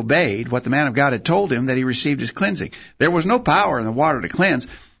is, he obeyed what the man of God had told him, that he received his cleansing. There was no power in the water to cleanse,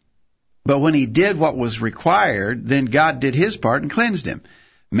 but when he did what was required, then God did his part and cleansed him.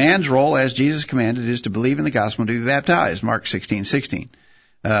 Man's role, as Jesus commanded, is to believe in the gospel and to be baptized, Mark 16:16.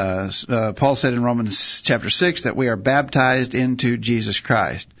 Paul said in Romans chapter 6 that we are baptized into Jesus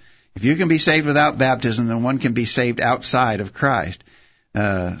Christ. If you can be saved without baptism, then one can be saved outside of Christ.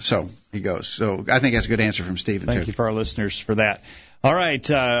 So he goes. So I think that's a good answer from Stephen. Thank you for our listeners for that. All right.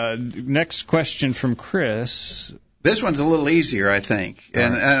 Next question from Chris. This one's a little easier, I think,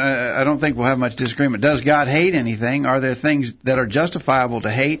 and I don't think we'll have much disagreement. Does God hate anything? Are there things that are justifiable to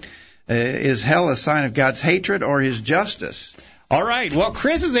hate? Is hell a sign of God's hatred or his justice? All right. Well,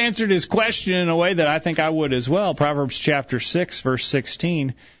 Chris has answered his question in a way that I think I would as well. Proverbs chapter 6, verse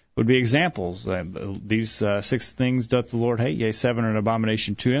 16 would be examples. These 6 things doth the Lord hate, yea, 7 are an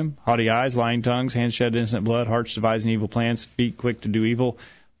abomination to him. Haughty eyes, lying tongues, hands shed innocent blood, hearts devising evil plans, feet quick to do evil,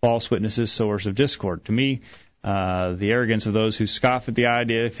 false witnesses, sowers of discord. To me, the arrogance of those who scoff at the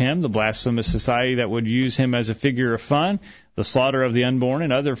idea of him, the blasphemous society that would use him as a figure of fun, the slaughter of the unborn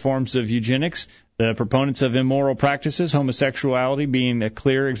and other forms of eugenics, the proponents of immoral practices, homosexuality being a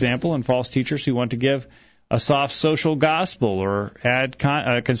clear example, and false teachers who want to give a soft social gospel or add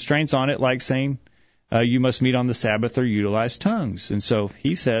constraints on it, like saying you must meet on the Sabbath or utilize tongues. And so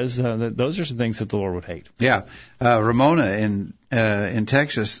he says that those are some things that the Lord would hate. Yeah. Ramona in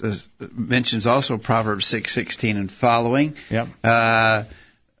Texas mentions also Proverbs 6:16 and following. Yep.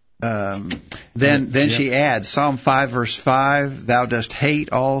 Then she adds Psalm 5 verse 5, thou dost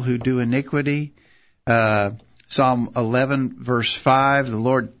hate all who do iniquity. Psalm 11 verse 5, the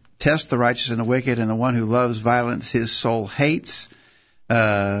Lord tests the righteous and the wicked, and the one who loves violence his soul hates.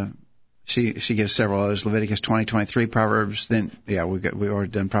 She gives several others. Leviticus 20:23, Proverbs. Then we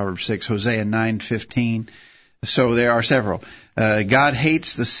already done Proverbs 6, Hosea 9:15. So there are several. God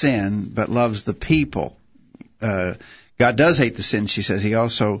hates the sin, but loves the people. God does hate the sin, she says. He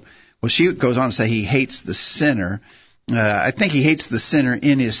also, she goes on to say he hates the sinner. I think he hates the sinner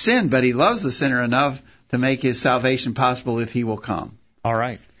in his sin, but he loves the sinner enough to make his salvation possible if he will come. All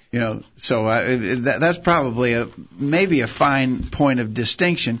right. So that's probably maybe a fine point of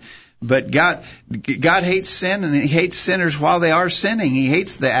distinction. But God hates sin, and he hates sinners while they are sinning. He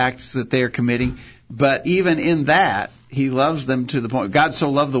hates the acts that they are committing. But even in that, he loves them to the point. God so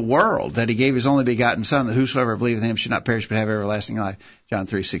loved the world that he gave his only begotten Son, that whosoever believeth in him should not perish but have everlasting life. John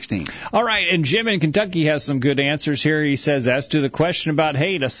 3:16. All right, and Jim in Kentucky has some good answers here. He says, as to the question about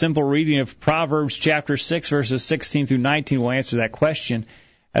hate, a simple reading of Proverbs chapter 6, verses 16 through 19 will answer that question,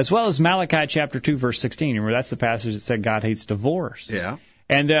 as well as Malachi chapter 2, verse 16. Remember, that's the passage that said God hates divorce. Yeah.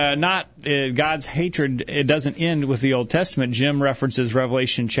 And God's hatred, it doesn't end with the Old Testament. Jim references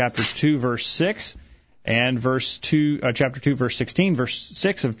Revelation chapter 2, verse 6, and chapter 2, verse 16, verse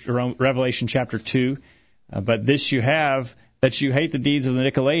 6 of Revelation chapter 2. But this you have, that you hate the deeds of the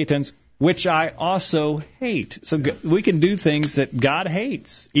Nicolaitans, which I also hate. So we can do things that God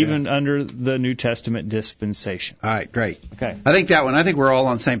hates, even under the New Testament dispensation. All right, great. Okay. I think we're all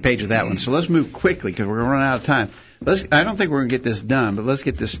on the same page with that one. So let's move quickly because we're going to run out of time. I don't think we're going to get this done, but let's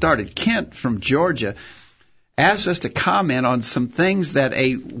get this started. Kent from Georgia asked us to comment on some things that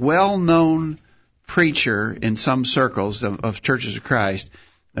a well-known preacher in some circles of Churches of Christ,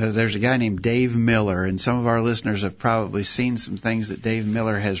 there's a guy named Dave Miller, and some of our listeners have probably seen some things that Dave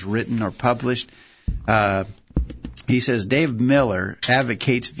Miller has written or published. He says Dave Miller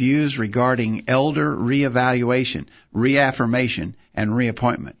advocates views regarding elder reevaluation, reaffirmation, and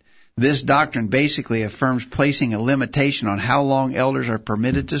reappointment. This doctrine basically affirms placing a limitation on how long elders are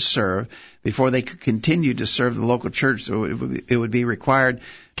permitted to serve before they could continue to serve the local church. So it would be required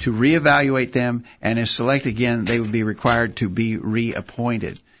to reevaluate them, and if selected again, they would be required to be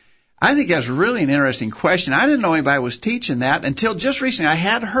reappointed. I think that's really an interesting question. I didn't know anybody was teaching that until just recently. I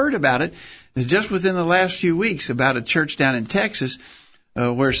had heard about it just within the last few weeks about a church down in Texas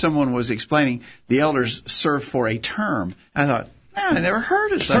where someone was explaining the elders serve for a term. I thought, man, I never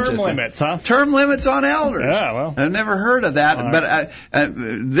heard of such a thing. Term limits, huh? Term limits on elders. Yeah, well. I've never heard of that. Right.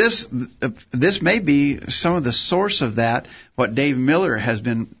 But this may be some of the source of that, what Dave Miller has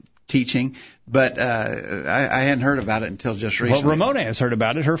been teaching. But I hadn't heard about it until just recently. Well, Ramona has heard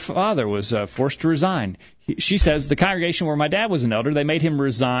about it. Her father was forced to resign. She says, the congregation where my dad was an elder, they made him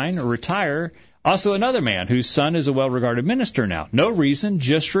resign or retire. Also another man whose son is a well-regarded minister now. No reason,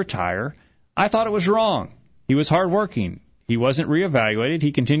 just retire. I thought it was wrong. He was hardworking. He wasn't reevaluated.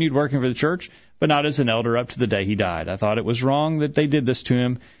 He continued working for the church, but not as an elder up to the day he died. I thought it was wrong that they did this to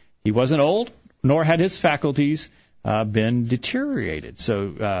him. He wasn't old, nor had his faculties been deteriorated.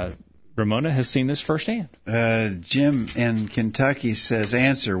 So Ramona has seen this firsthand. Jim in Kentucky says,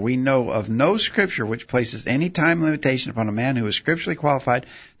 answer, we know of no scripture which places any time limitation upon a man who is scripturally qualified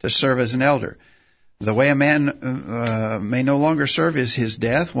to serve as an elder. The way a man may no longer serve is his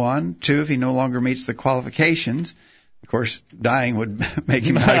death, 1. 2, if he no longer meets the qualifications. Of course, dying would make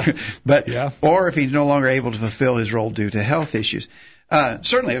him but yeah. Or if he's no longer able to fulfill his role due to health issues.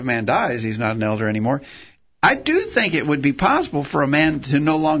 Certainly, if a man dies, he's not an elder anymore. I do think it would be possible for a man to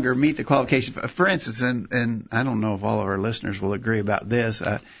no longer meet the qualifications. For instance, and I don't know if all of our listeners will agree about this,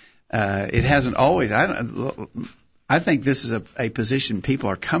 it hasn't always. I think this is a position people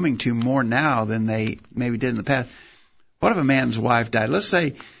are coming to more now than they maybe did in the past. What if a man's wife died? Let's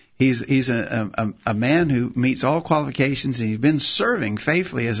say he's a man who meets all qualifications, and he's been serving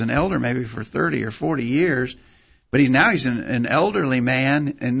faithfully as an elder maybe for 30 or 40 years. But he's an elderly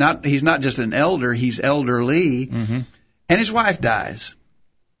man, and he's not just an elder, he's elderly, and his wife dies.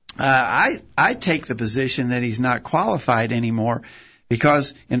 I take the position that he's not qualified anymore,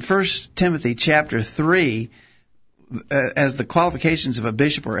 because in 1 Timothy chapter 3, as the qualifications of a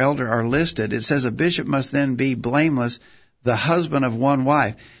bishop or elder are listed, it says a bishop must then be blameless, the husband of one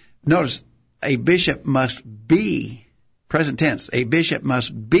wife. Notice, a bishop must be, present tense, a bishop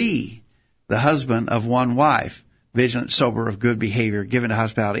must be the husband of one wife. Vigilant, sober, of good behavior, given to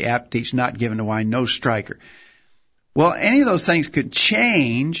hospitality, apt to teach, not given to wine, no striker. Well, any of those things could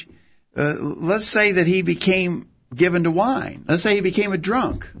change. Let's say that he became given to wine. Let's say he became a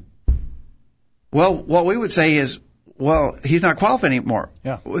drunk. Well, what we would say is, well, he's not qualified anymore.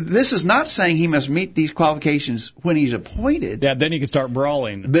 Yeah. This is not saying he must meet these qualifications when he's appointed. Yeah, then he can start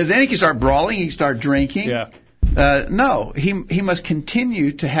brawling. But then he can start brawling, he can start drinking. Yeah. No, he must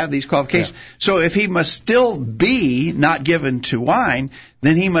continue to have these qualifications. Yeah. So if he must still be not given to wine,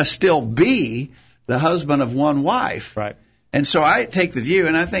 then he must still be the husband of one wife. Right. And so I take the view,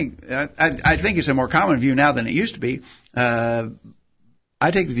 and I think it's a more common view now than it used to be. I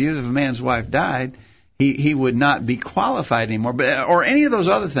take the view that if a man's wife died, he would not be qualified anymore. But or any of those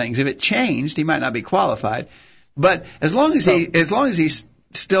other things, if it changed, he might not be qualified. But as long as he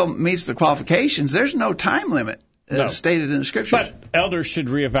still meets the qualifications, there's no time limit stated in the Scriptures. But elders should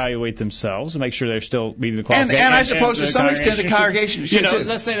reevaluate themselves and make sure they're still meeting the qualifications. And I suppose to some extent the congregation should too.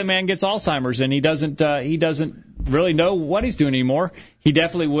 Let's say the man gets Alzheimer's and he doesn't really know what he's doing anymore. He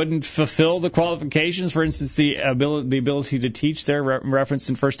definitely wouldn't fulfill the qualifications, for instance, the ability to teach there, referenced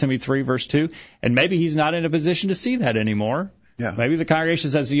in 1 Timothy 3, verse 2, and maybe he's not in a position to see that anymore. Yeah. Maybe the congregation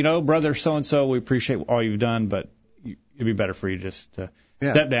says, brother so-and-so, we appreciate all you've done, but it'd be better for you just to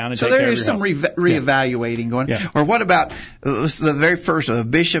step down and take care of your health. So there is some reevaluating going on. Yeah. Or what about the very first, a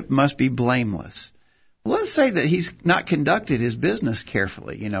bishop must be blameless. Well, let's say that he's not conducted his business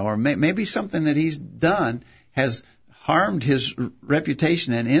carefully, or maybe something that he's done has harmed his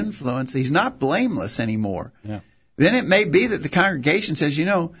reputation and influence. He's not blameless anymore. Yeah. Then it may be that the congregation says,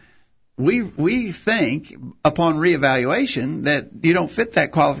 we think upon reevaluation that you don't fit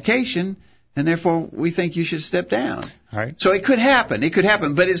that qualification, and therefore we think you should step down. All right. So it could happen. It could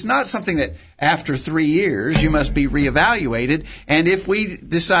happen, but it's not something that after 3 years you must be reevaluated, and if we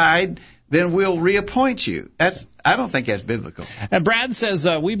decide, then we'll reappoint you. I don't think that's biblical. And Brad says,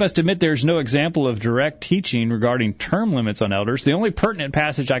 we must admit there's no example of direct teaching regarding term limits on elders. The only pertinent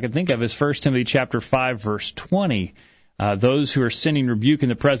passage I can think of is 1 Timothy chapter 5, verse 20. Those who are sinning rebuke in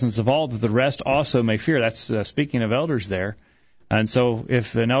the presence of all, that the rest also may fear. That's speaking of elders there. And so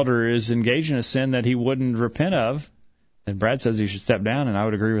if an elder is engaged in a sin that he wouldn't repent of, then Brad says he should step down, and I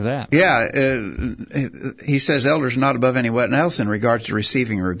would agree with that. Yeah, he says elders are not above anyone else in regards to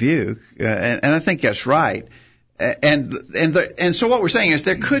receiving rebuke, and I think that's right. And so what we're saying is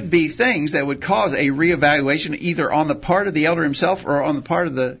there could be things that would cause a reevaluation either on the part of the elder himself or on the part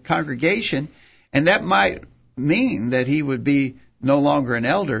of the congregation, and that might mean that he would be no longer an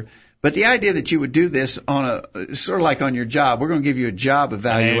elder. But the idea that you would do this on a sort of like on your job, we're going to give you a job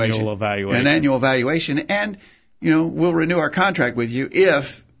evaluation, an annual evaluation, and we'll renew our contract with you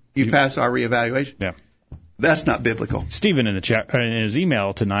if you pass our reevaluation. Yeah. That's not biblical. Stephen in his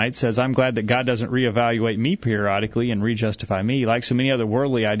email tonight says, I'm glad that God doesn't reevaluate me periodically and rejustify me. Like so many other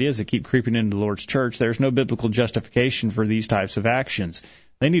worldly ideas that keep creeping into the Lord's church, there's no biblical justification for these types of actions.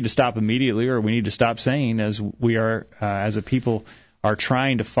 They need to stop immediately, or we need to stop saying, as we are, as a people, are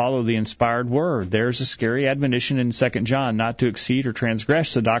trying to follow the inspired word. There's a scary admonition in 2 John not to exceed or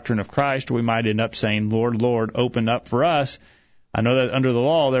transgress the doctrine of Christ, or we might end up saying, Lord, Lord, open up for us. I know that under the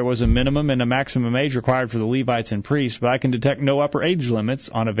law there was a minimum and a maximum age required for the Levites and priests, but I can detect no upper age limits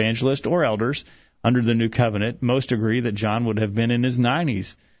on evangelists or elders under the new covenant. Most agree that John would have been in his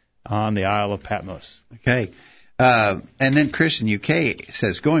 90s on the Isle of Patmos. Okay. And then Chris in UK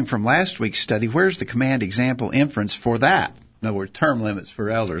says, going from last week's study, where's the command example inference for that? In other words, term limits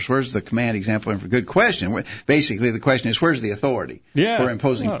for elders. Where's the command example? And good question. Basically, the question is, where's the authority for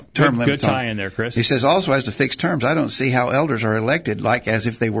imposing term limits? Good tie in there, Chris. He says, also as to fixed terms, I don't see how elders are elected like as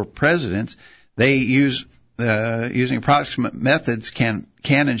if they were presidents. They using approximate methods can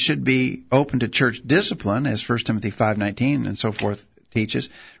and should be open to church discipline, as 1 Timothy 5:19 and so forth teaches,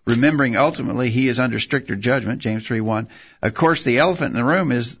 remembering ultimately he is under stricter judgment, James 3:1. Of course, the elephant in the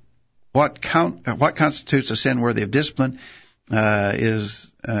room is what constitutes a sin worthy of discipline. Is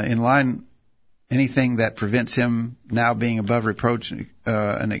in line anything that prevents him now being above reproach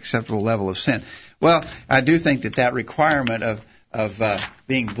an acceptable level of sin. Well, I do think that requirement of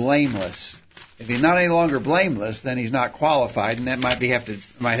being blameless, if he's not any longer blameless, then he's not qualified, and that might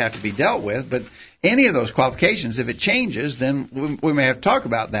have to be dealt with. But any of those qualifications, if it changes, then we may have to talk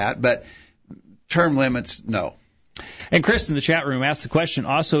about that. But term limits, no. And Chris in the chat room asked the question,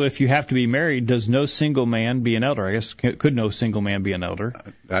 also, if you have to be married, does no single man be an elder? I guess, could no single man be an elder?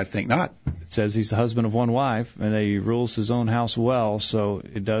 I think not. It says he's the husband of one wife, and he rules his own house well, so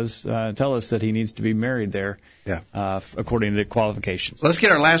it does tell us that he needs to be married there, according to the qualifications. Let's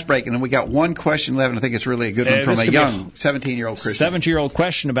get our last break, and then we got one question left, and I think it's really a good one from a young 17-year-old Christian. 17-year-old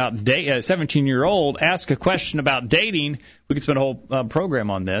question about 17-year-old ask a question about dating. We could spend a whole program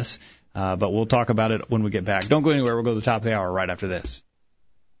on this. But we'll talk about it when we get back. Don't go anywhere. We'll go to the top of the hour right after this.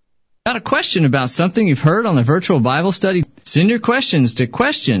 Got a question about something you've heard on the virtual Bible study? Send your questions to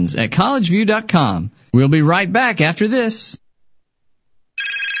questions@collegeview.com. We'll be right back after this.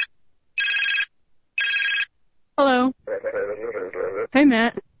 Hello. Hey,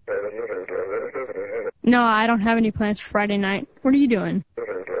 Matt. No, I don't have any plans for Friday night. What are you doing?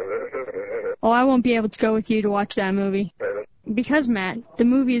 Oh, I won't be able to go with you to watch that movie. Because, Matt, the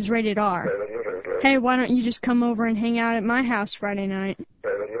movie is rated R. Hey, why don't you just come over and hang out at my house Friday night?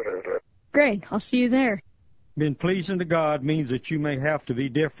 Great, I'll see you there. Being pleasing to God means that you may have to be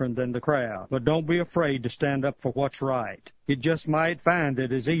different than the crowd, but don't be afraid to stand up for what's right. You just might find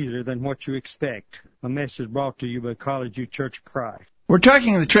it is easier than what you expect. A message brought to you by College View Church of Christ. We're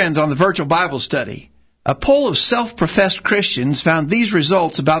tracking the trends on the virtual Bible study. A poll of self-professed Christians found these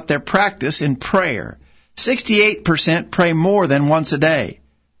results about their practice in prayer. 68% pray more than once a day.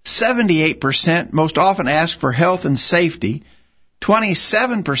 78% most often ask for health and safety.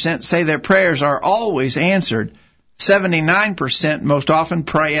 27% say their prayers are always answered. 79% most often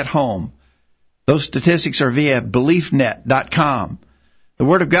pray at home. Those statistics are via BeliefNet.com. The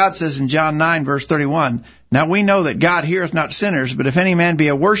Word of God says in John 9, verse 31, "Now we know that God heareth not sinners, but if any man be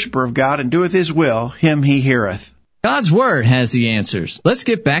a worshipper of God and doeth his will, him he heareth." God's Word has the answers. Let's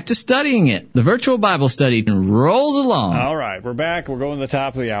get back to studying it. The virtual Bible study rolls along. All right, we're back. We're going to the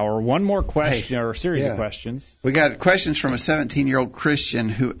top of the hour. One more question, or a series of questions. We got questions from a 17-year-old Christian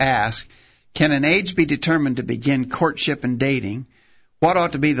who asked, can an age be determined to begin courtship and dating? What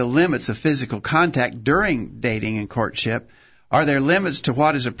ought to be the limits of physical contact during dating and courtship? Are there limits to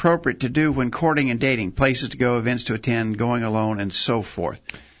what is appropriate to do when courting and dating? Places to go, events to attend, going alone, and so forth.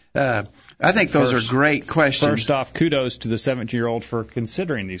 I think those are great questions. First off, kudos to the 17-year-old for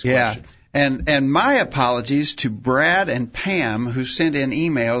considering these questions. And my apologies to Brad and Pam, who sent in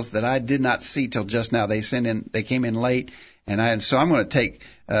emails that I did not see till just now. They came in late, and so I'm going to take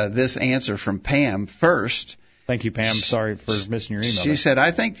this answer from Pam first. Thank you, Pam. Sorry for missing your email. She said,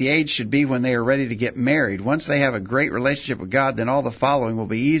 I think the age should be when they are ready to get married. Once they have a great relationship with God, then all the following will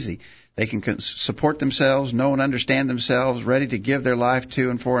be easy. They can support themselves, know and understand themselves, ready to give their life to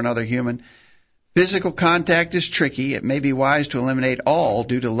and for another human. Physical contact is tricky. It may be wise to eliminate all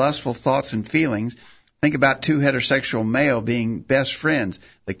due to lustful thoughts and feelings. Think about two heterosexual male being best friends.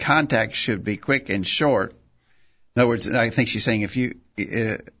 The contact should be quick and short. In other words, I think she's saying if you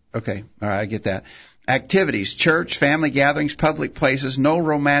okay, all right, I get that. Activities, church, family gatherings, public places, no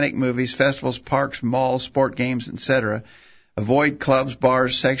romantic movies, festivals, parks, malls, sport games, etc. Avoid clubs,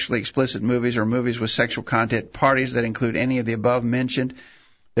 bars, sexually explicit movies, or movies with sexual content, parties that include any of the above mentioned.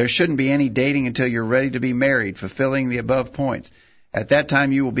 There shouldn't be any dating until you're ready to be married, fulfilling the above points. At that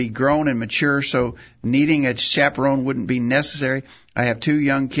time, you will be grown and mature, so needing a chaperone wouldn't be necessary. I have 2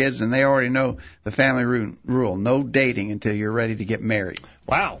 young kids, and they already know the family rule. No dating until you're ready to get married.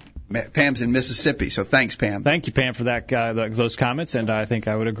 Wow. Pam's in Mississippi, so thanks, Pam. Thank you, Pam, for those comments, and I think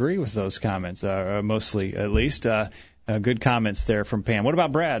I would agree with those comments, mostly at least. Good comments there from Pam. What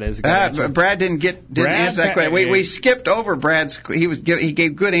about Brad? Brad didn't answer that question. We skipped over Brad's. He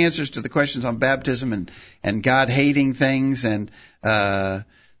gave good answers to the questions on baptism and God hating things, and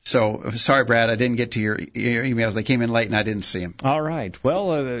so sorry, Brad, I didn't get to your emails. They came in late and I didn't see them. All right.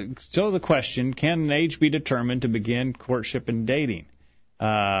 Well, so the question: can an age be determined to begin courtship and dating?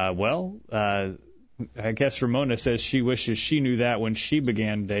 I guess Ramona says she wishes she knew that when she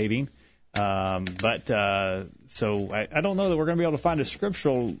began dating. So I don't know that we're going to be able to find a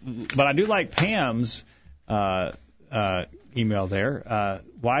scriptural, but I do like Pam's email there.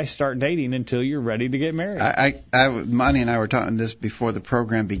 Why start dating until you're ready to get married? Monty and I were talking this before the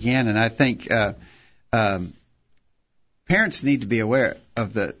program began, and I think parents need to be aware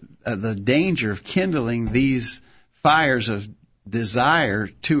of the danger of kindling these fires of desire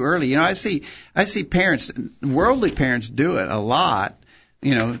too early. You know, I see parents, worldly parents, do it a lot.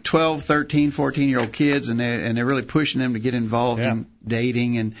 12, 13, 14-year-old kids, and they're really pushing them to get involved in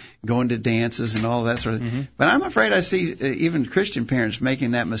dating and going to dances and all that sort of thing. But I'm afraid I see even Christian parents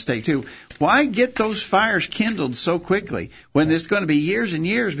making that mistake too. Why get those fires kindled so quickly when there's going to be years and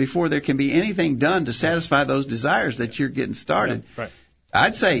years before there can be anything done to satisfy those desires that you're getting started? Right.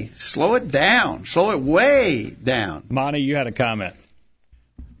 I'd say slow it down. Slow it way down. Monty, you had a comment.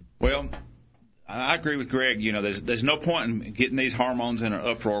 Well, I agree with Greg. There's no point in getting these hormones in an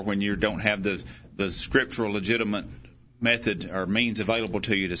uproar when you don't have the scriptural legitimate method or means available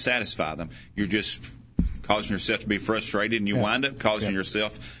to you to satisfy them. You're just causing yourself to be frustrated, and you wind up causing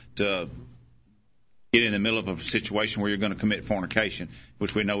yourself to get in the middle of a situation where you're going to commit fornication,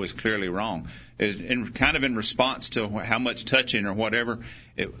 which we know is clearly wrong. Kind of in response to how much touching or whatever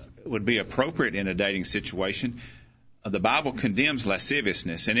it would be appropriate in a dating situation, the Bible condemns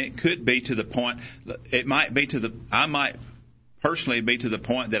lasciviousness, and it could be to the point, I might personally be to the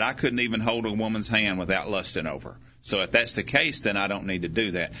point that I couldn't even hold a woman's hand without lusting over her. So if that's the case, then I don't need to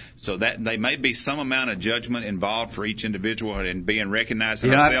do that. So that there may be some amount of judgment involved for each individual and being recognized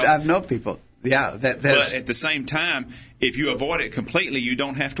in herself. I've known people. Yeah, but at the same time, if you avoid it completely, you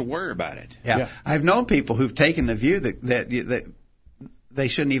don't have to worry about it. Yeah. I've known people who've taken the view that they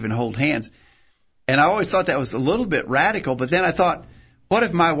shouldn't even hold hands. And I always thought that was a little bit radical, but then I thought, what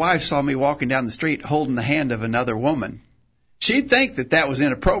if my wife saw me walking down the street holding the hand of another woman? She'd think that was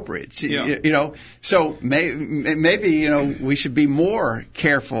inappropriate. So maybe we should be more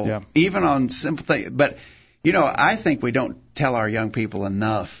careful, even on simple things. But, I think we don't tell our young people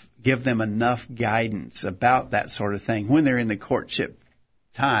enough, give them enough guidance about that sort of thing when they're in the courtship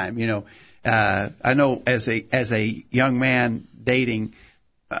time. I know as a young man dating,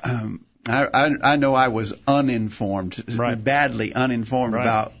 I know I was uninformed, Right. badly uninformed Right.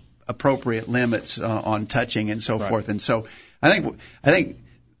 about appropriate limits on touching and so forth. And so I think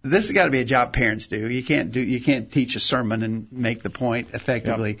this has got to be a job parents do. You can't teach a sermon and make the point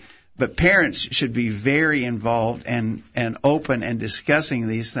effectively. Yep. But parents should be very involved and open and discussing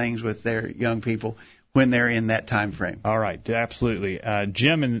these things with their young people when they're in that time frame. All right, absolutely.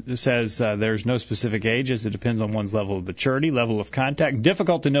 Jim says there's no specific age as it depends on one's level of maturity, level of contact.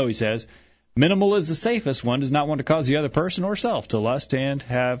 Difficult to know, he says. Minimal is the safest. One does not want to cause the other person or self to lust and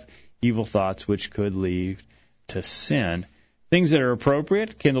have evil thoughts, which could lead to sin. Things that are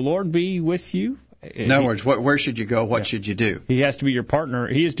appropriate. Can the Lord be with you? In other words, where should you go? What should you do? He has to be your partner.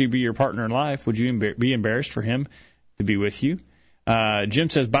 He is to be your partner in life. Would you be embarrassed for him to be with you? Jim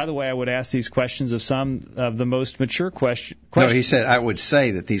says, by the way, I would ask these questions of some of the most mature questions. No, he said I would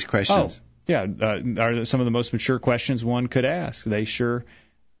say that these questions. Oh, yeah, are some of the most mature questions one could ask.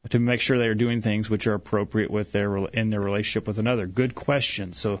 To make sure they are doing things which are appropriate in their relationship with another. Good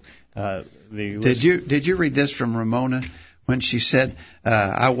question. So, did you read this from Ramona when she said,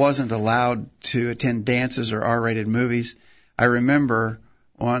 "I wasn't allowed to attend dances or R-rated movies"? I remember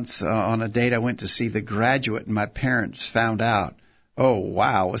once on a date I went to see The Graduate, and my parents found out. Oh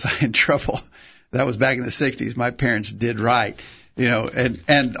wow, was I in trouble? That was back in the 60s. My parents did right.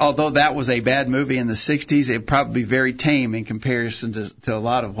 And although that was a bad movie in the 60s, it'd probably be very tame in comparison to a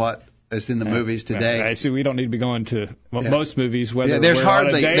lot of what is in the movies today. I see. We don't need to be going to most movies. Whether there's we're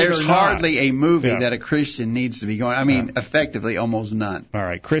hardly on a date or hardly not. a movie that a Christian needs to be going. I mean, effectively, almost none. All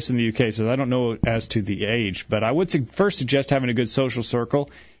right. Chris in the UK says, I don't know as to the age, but I would first suggest having a good social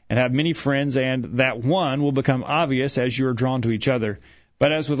circle and have many friends, and that one will become obvious as you are drawn to each other.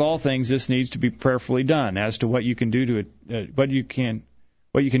 But as with all things, this needs to be prayerfully done. As to what you can do what you can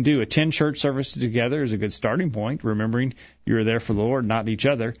do, attend church services together is a good starting point. Remembering you are there for the Lord, not each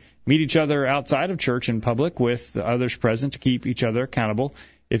other. Meet each other outside of church in public with the others present to keep each other accountable.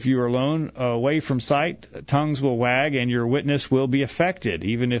 If you are alone, away from sight, tongues will wag and your witness will be affected,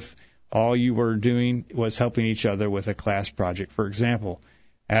 even if all you were doing was helping each other with a class project, for example.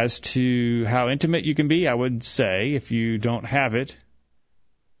 As to how intimate you can be, I would say if you don't have it.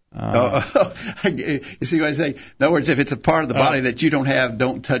 You see what I'm saying? In other words, if it's a part of the body that you don't have,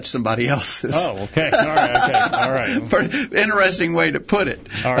 don't touch somebody else's. Oh, okay. All right. Interesting way to put it.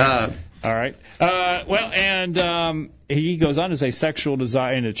 All right. He goes on to say sexual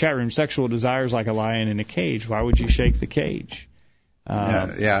desire in the chat room. Sexual desire is like a lion in a cage. Why would you shake the cage?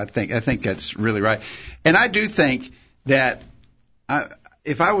 I think that's really right. And I do think that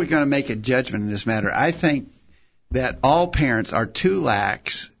if I were going to make a judgment in this matter, I think that all parents are too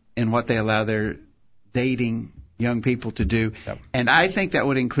lax in what they allow their dating young people to do. Yep. And I think that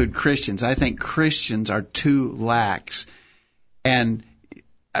would include Christians. I think Christians are too lax. And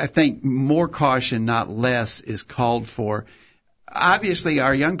I think more caution, not less, is called for. Obviously,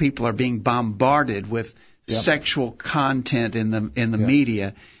 our young people are being bombarded with sexual content in the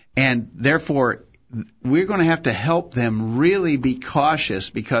media, and therefore we're going to have to help them really be cautious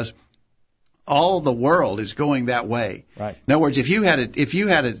because all the world is going that way. Right. In other words, if you had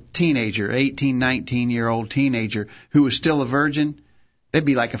a teenager, 18, 19-year-old teenager who was still a virgin, they'd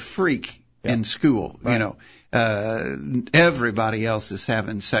be like a freak in school. Right. Everybody else is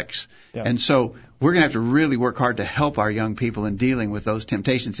having sex. Yeah. And so we're going to have to really work hard to help our young people in dealing with those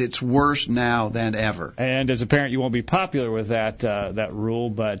temptations. It's worse now than ever. And as a parent, you won't be popular with that rule,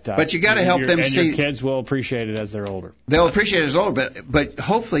 but you got to help them see. And your kids will appreciate it as they're older. They'll appreciate it as older, but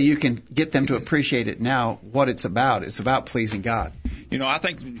hopefully you can get them to appreciate it now. What it's about pleasing God. I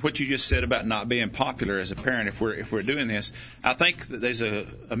think what you just said about not being popular as a parent, if we're doing this, I think that there's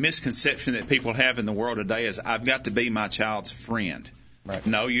a misconception that people have in the world today is I've got to be my child's friend. Right.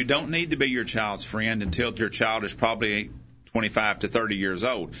 No, you don't need to be your child's friend until your child is probably 25 to 30 years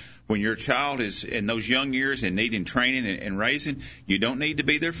old. When your child is in those young years and needing training and raising, you don't need to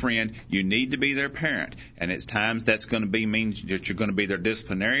be their friend. You need to be their parent. And at times that's going to mean that you're going to be their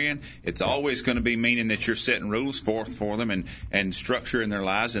disciplinarian. It's always going to be meaning that you're setting rules forth for them and structure in their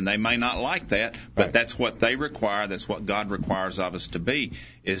lives. And they may not like that, but that's what they require. That's what God requires of us to be,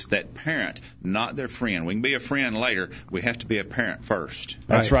 is that parent, not their friend. We can be a friend later. We have to be a parent first.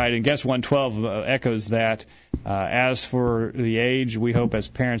 That's right. And Guest 112 echoes that. As for the age, we hope as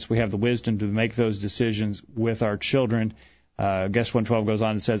parents we have the wisdom to make those decisions with our children. Guest 112 goes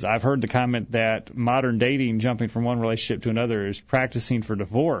on and says, I've heard the comment that modern dating, jumping from one relationship to another, is practicing for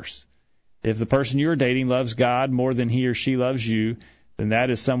divorce. If the person you're dating loves God more than he or she loves you, then that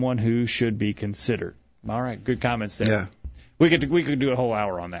is someone who should be considered. All right, good comments there. Yeah. We could do a whole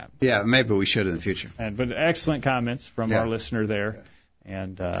hour on that. Yeah, maybe we should in the future. But excellent comments from our listener there.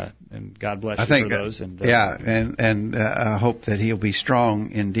 And God bless you I think, for those. And I hope that he'll be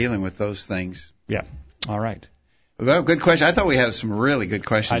strong in dealing with those things. Yeah. All right. Well, good question. I thought we had some really good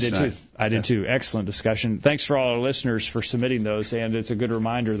questions tonight. I did too. Excellent discussion. Thanks for all our listeners for submitting those, and it's a good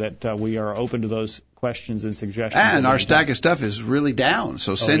reminder that we are open to those questions and suggestions. And our stack of stuff is really down,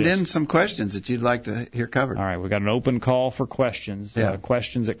 so send in some questions that you'd like to hear covered. All right, we've got an open call for questions.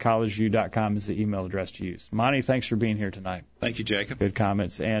 Questions@collegeview.com is the email address to use. Monty, thanks for being here tonight. Thank you, Jacob. Good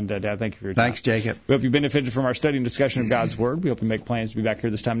comments. And Dad, thank you for your time. Thanks, Jacob. We hope you benefited from our study and discussion of God's Word. We hope you make plans to be back here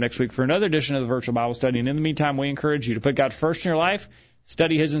this time next week for another edition of the Virtual Bible Study. And in the meantime, we encourage you to put God first in your life,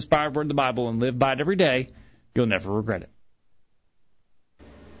 study His inspired Word, the Bible, and live by it every day. You'll never regret it.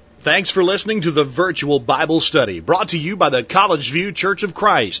 Thanks for listening to the Virtual Bible Study, brought to you by the College View Church of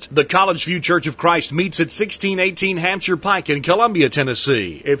Christ. The College View Church of Christ meets at 1618 Hampshire Pike in Columbia,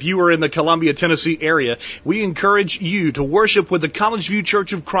 Tennessee. If you are in the Columbia, Tennessee area, we encourage you to worship with the College View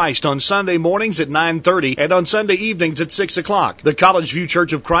Church of Christ on Sunday mornings at 9:30 and on Sunday evenings at 6 o'clock. The College View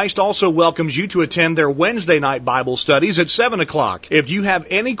Church of Christ also welcomes you to attend their Wednesday night Bible studies at 7 o'clock. If you have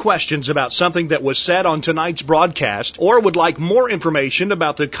any questions about something that was said on tonight's broadcast or would like more information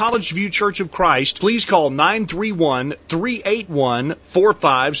about the College View Church of Christ, please call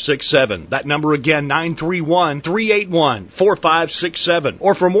 931-381-4567. That number again, 931-381-4567.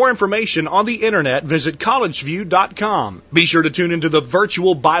 Or for more information on the internet, visit collegeview.com. Be sure to tune into the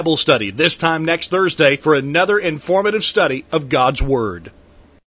Virtual Bible Study this time next Thursday for another informative study of God's Word.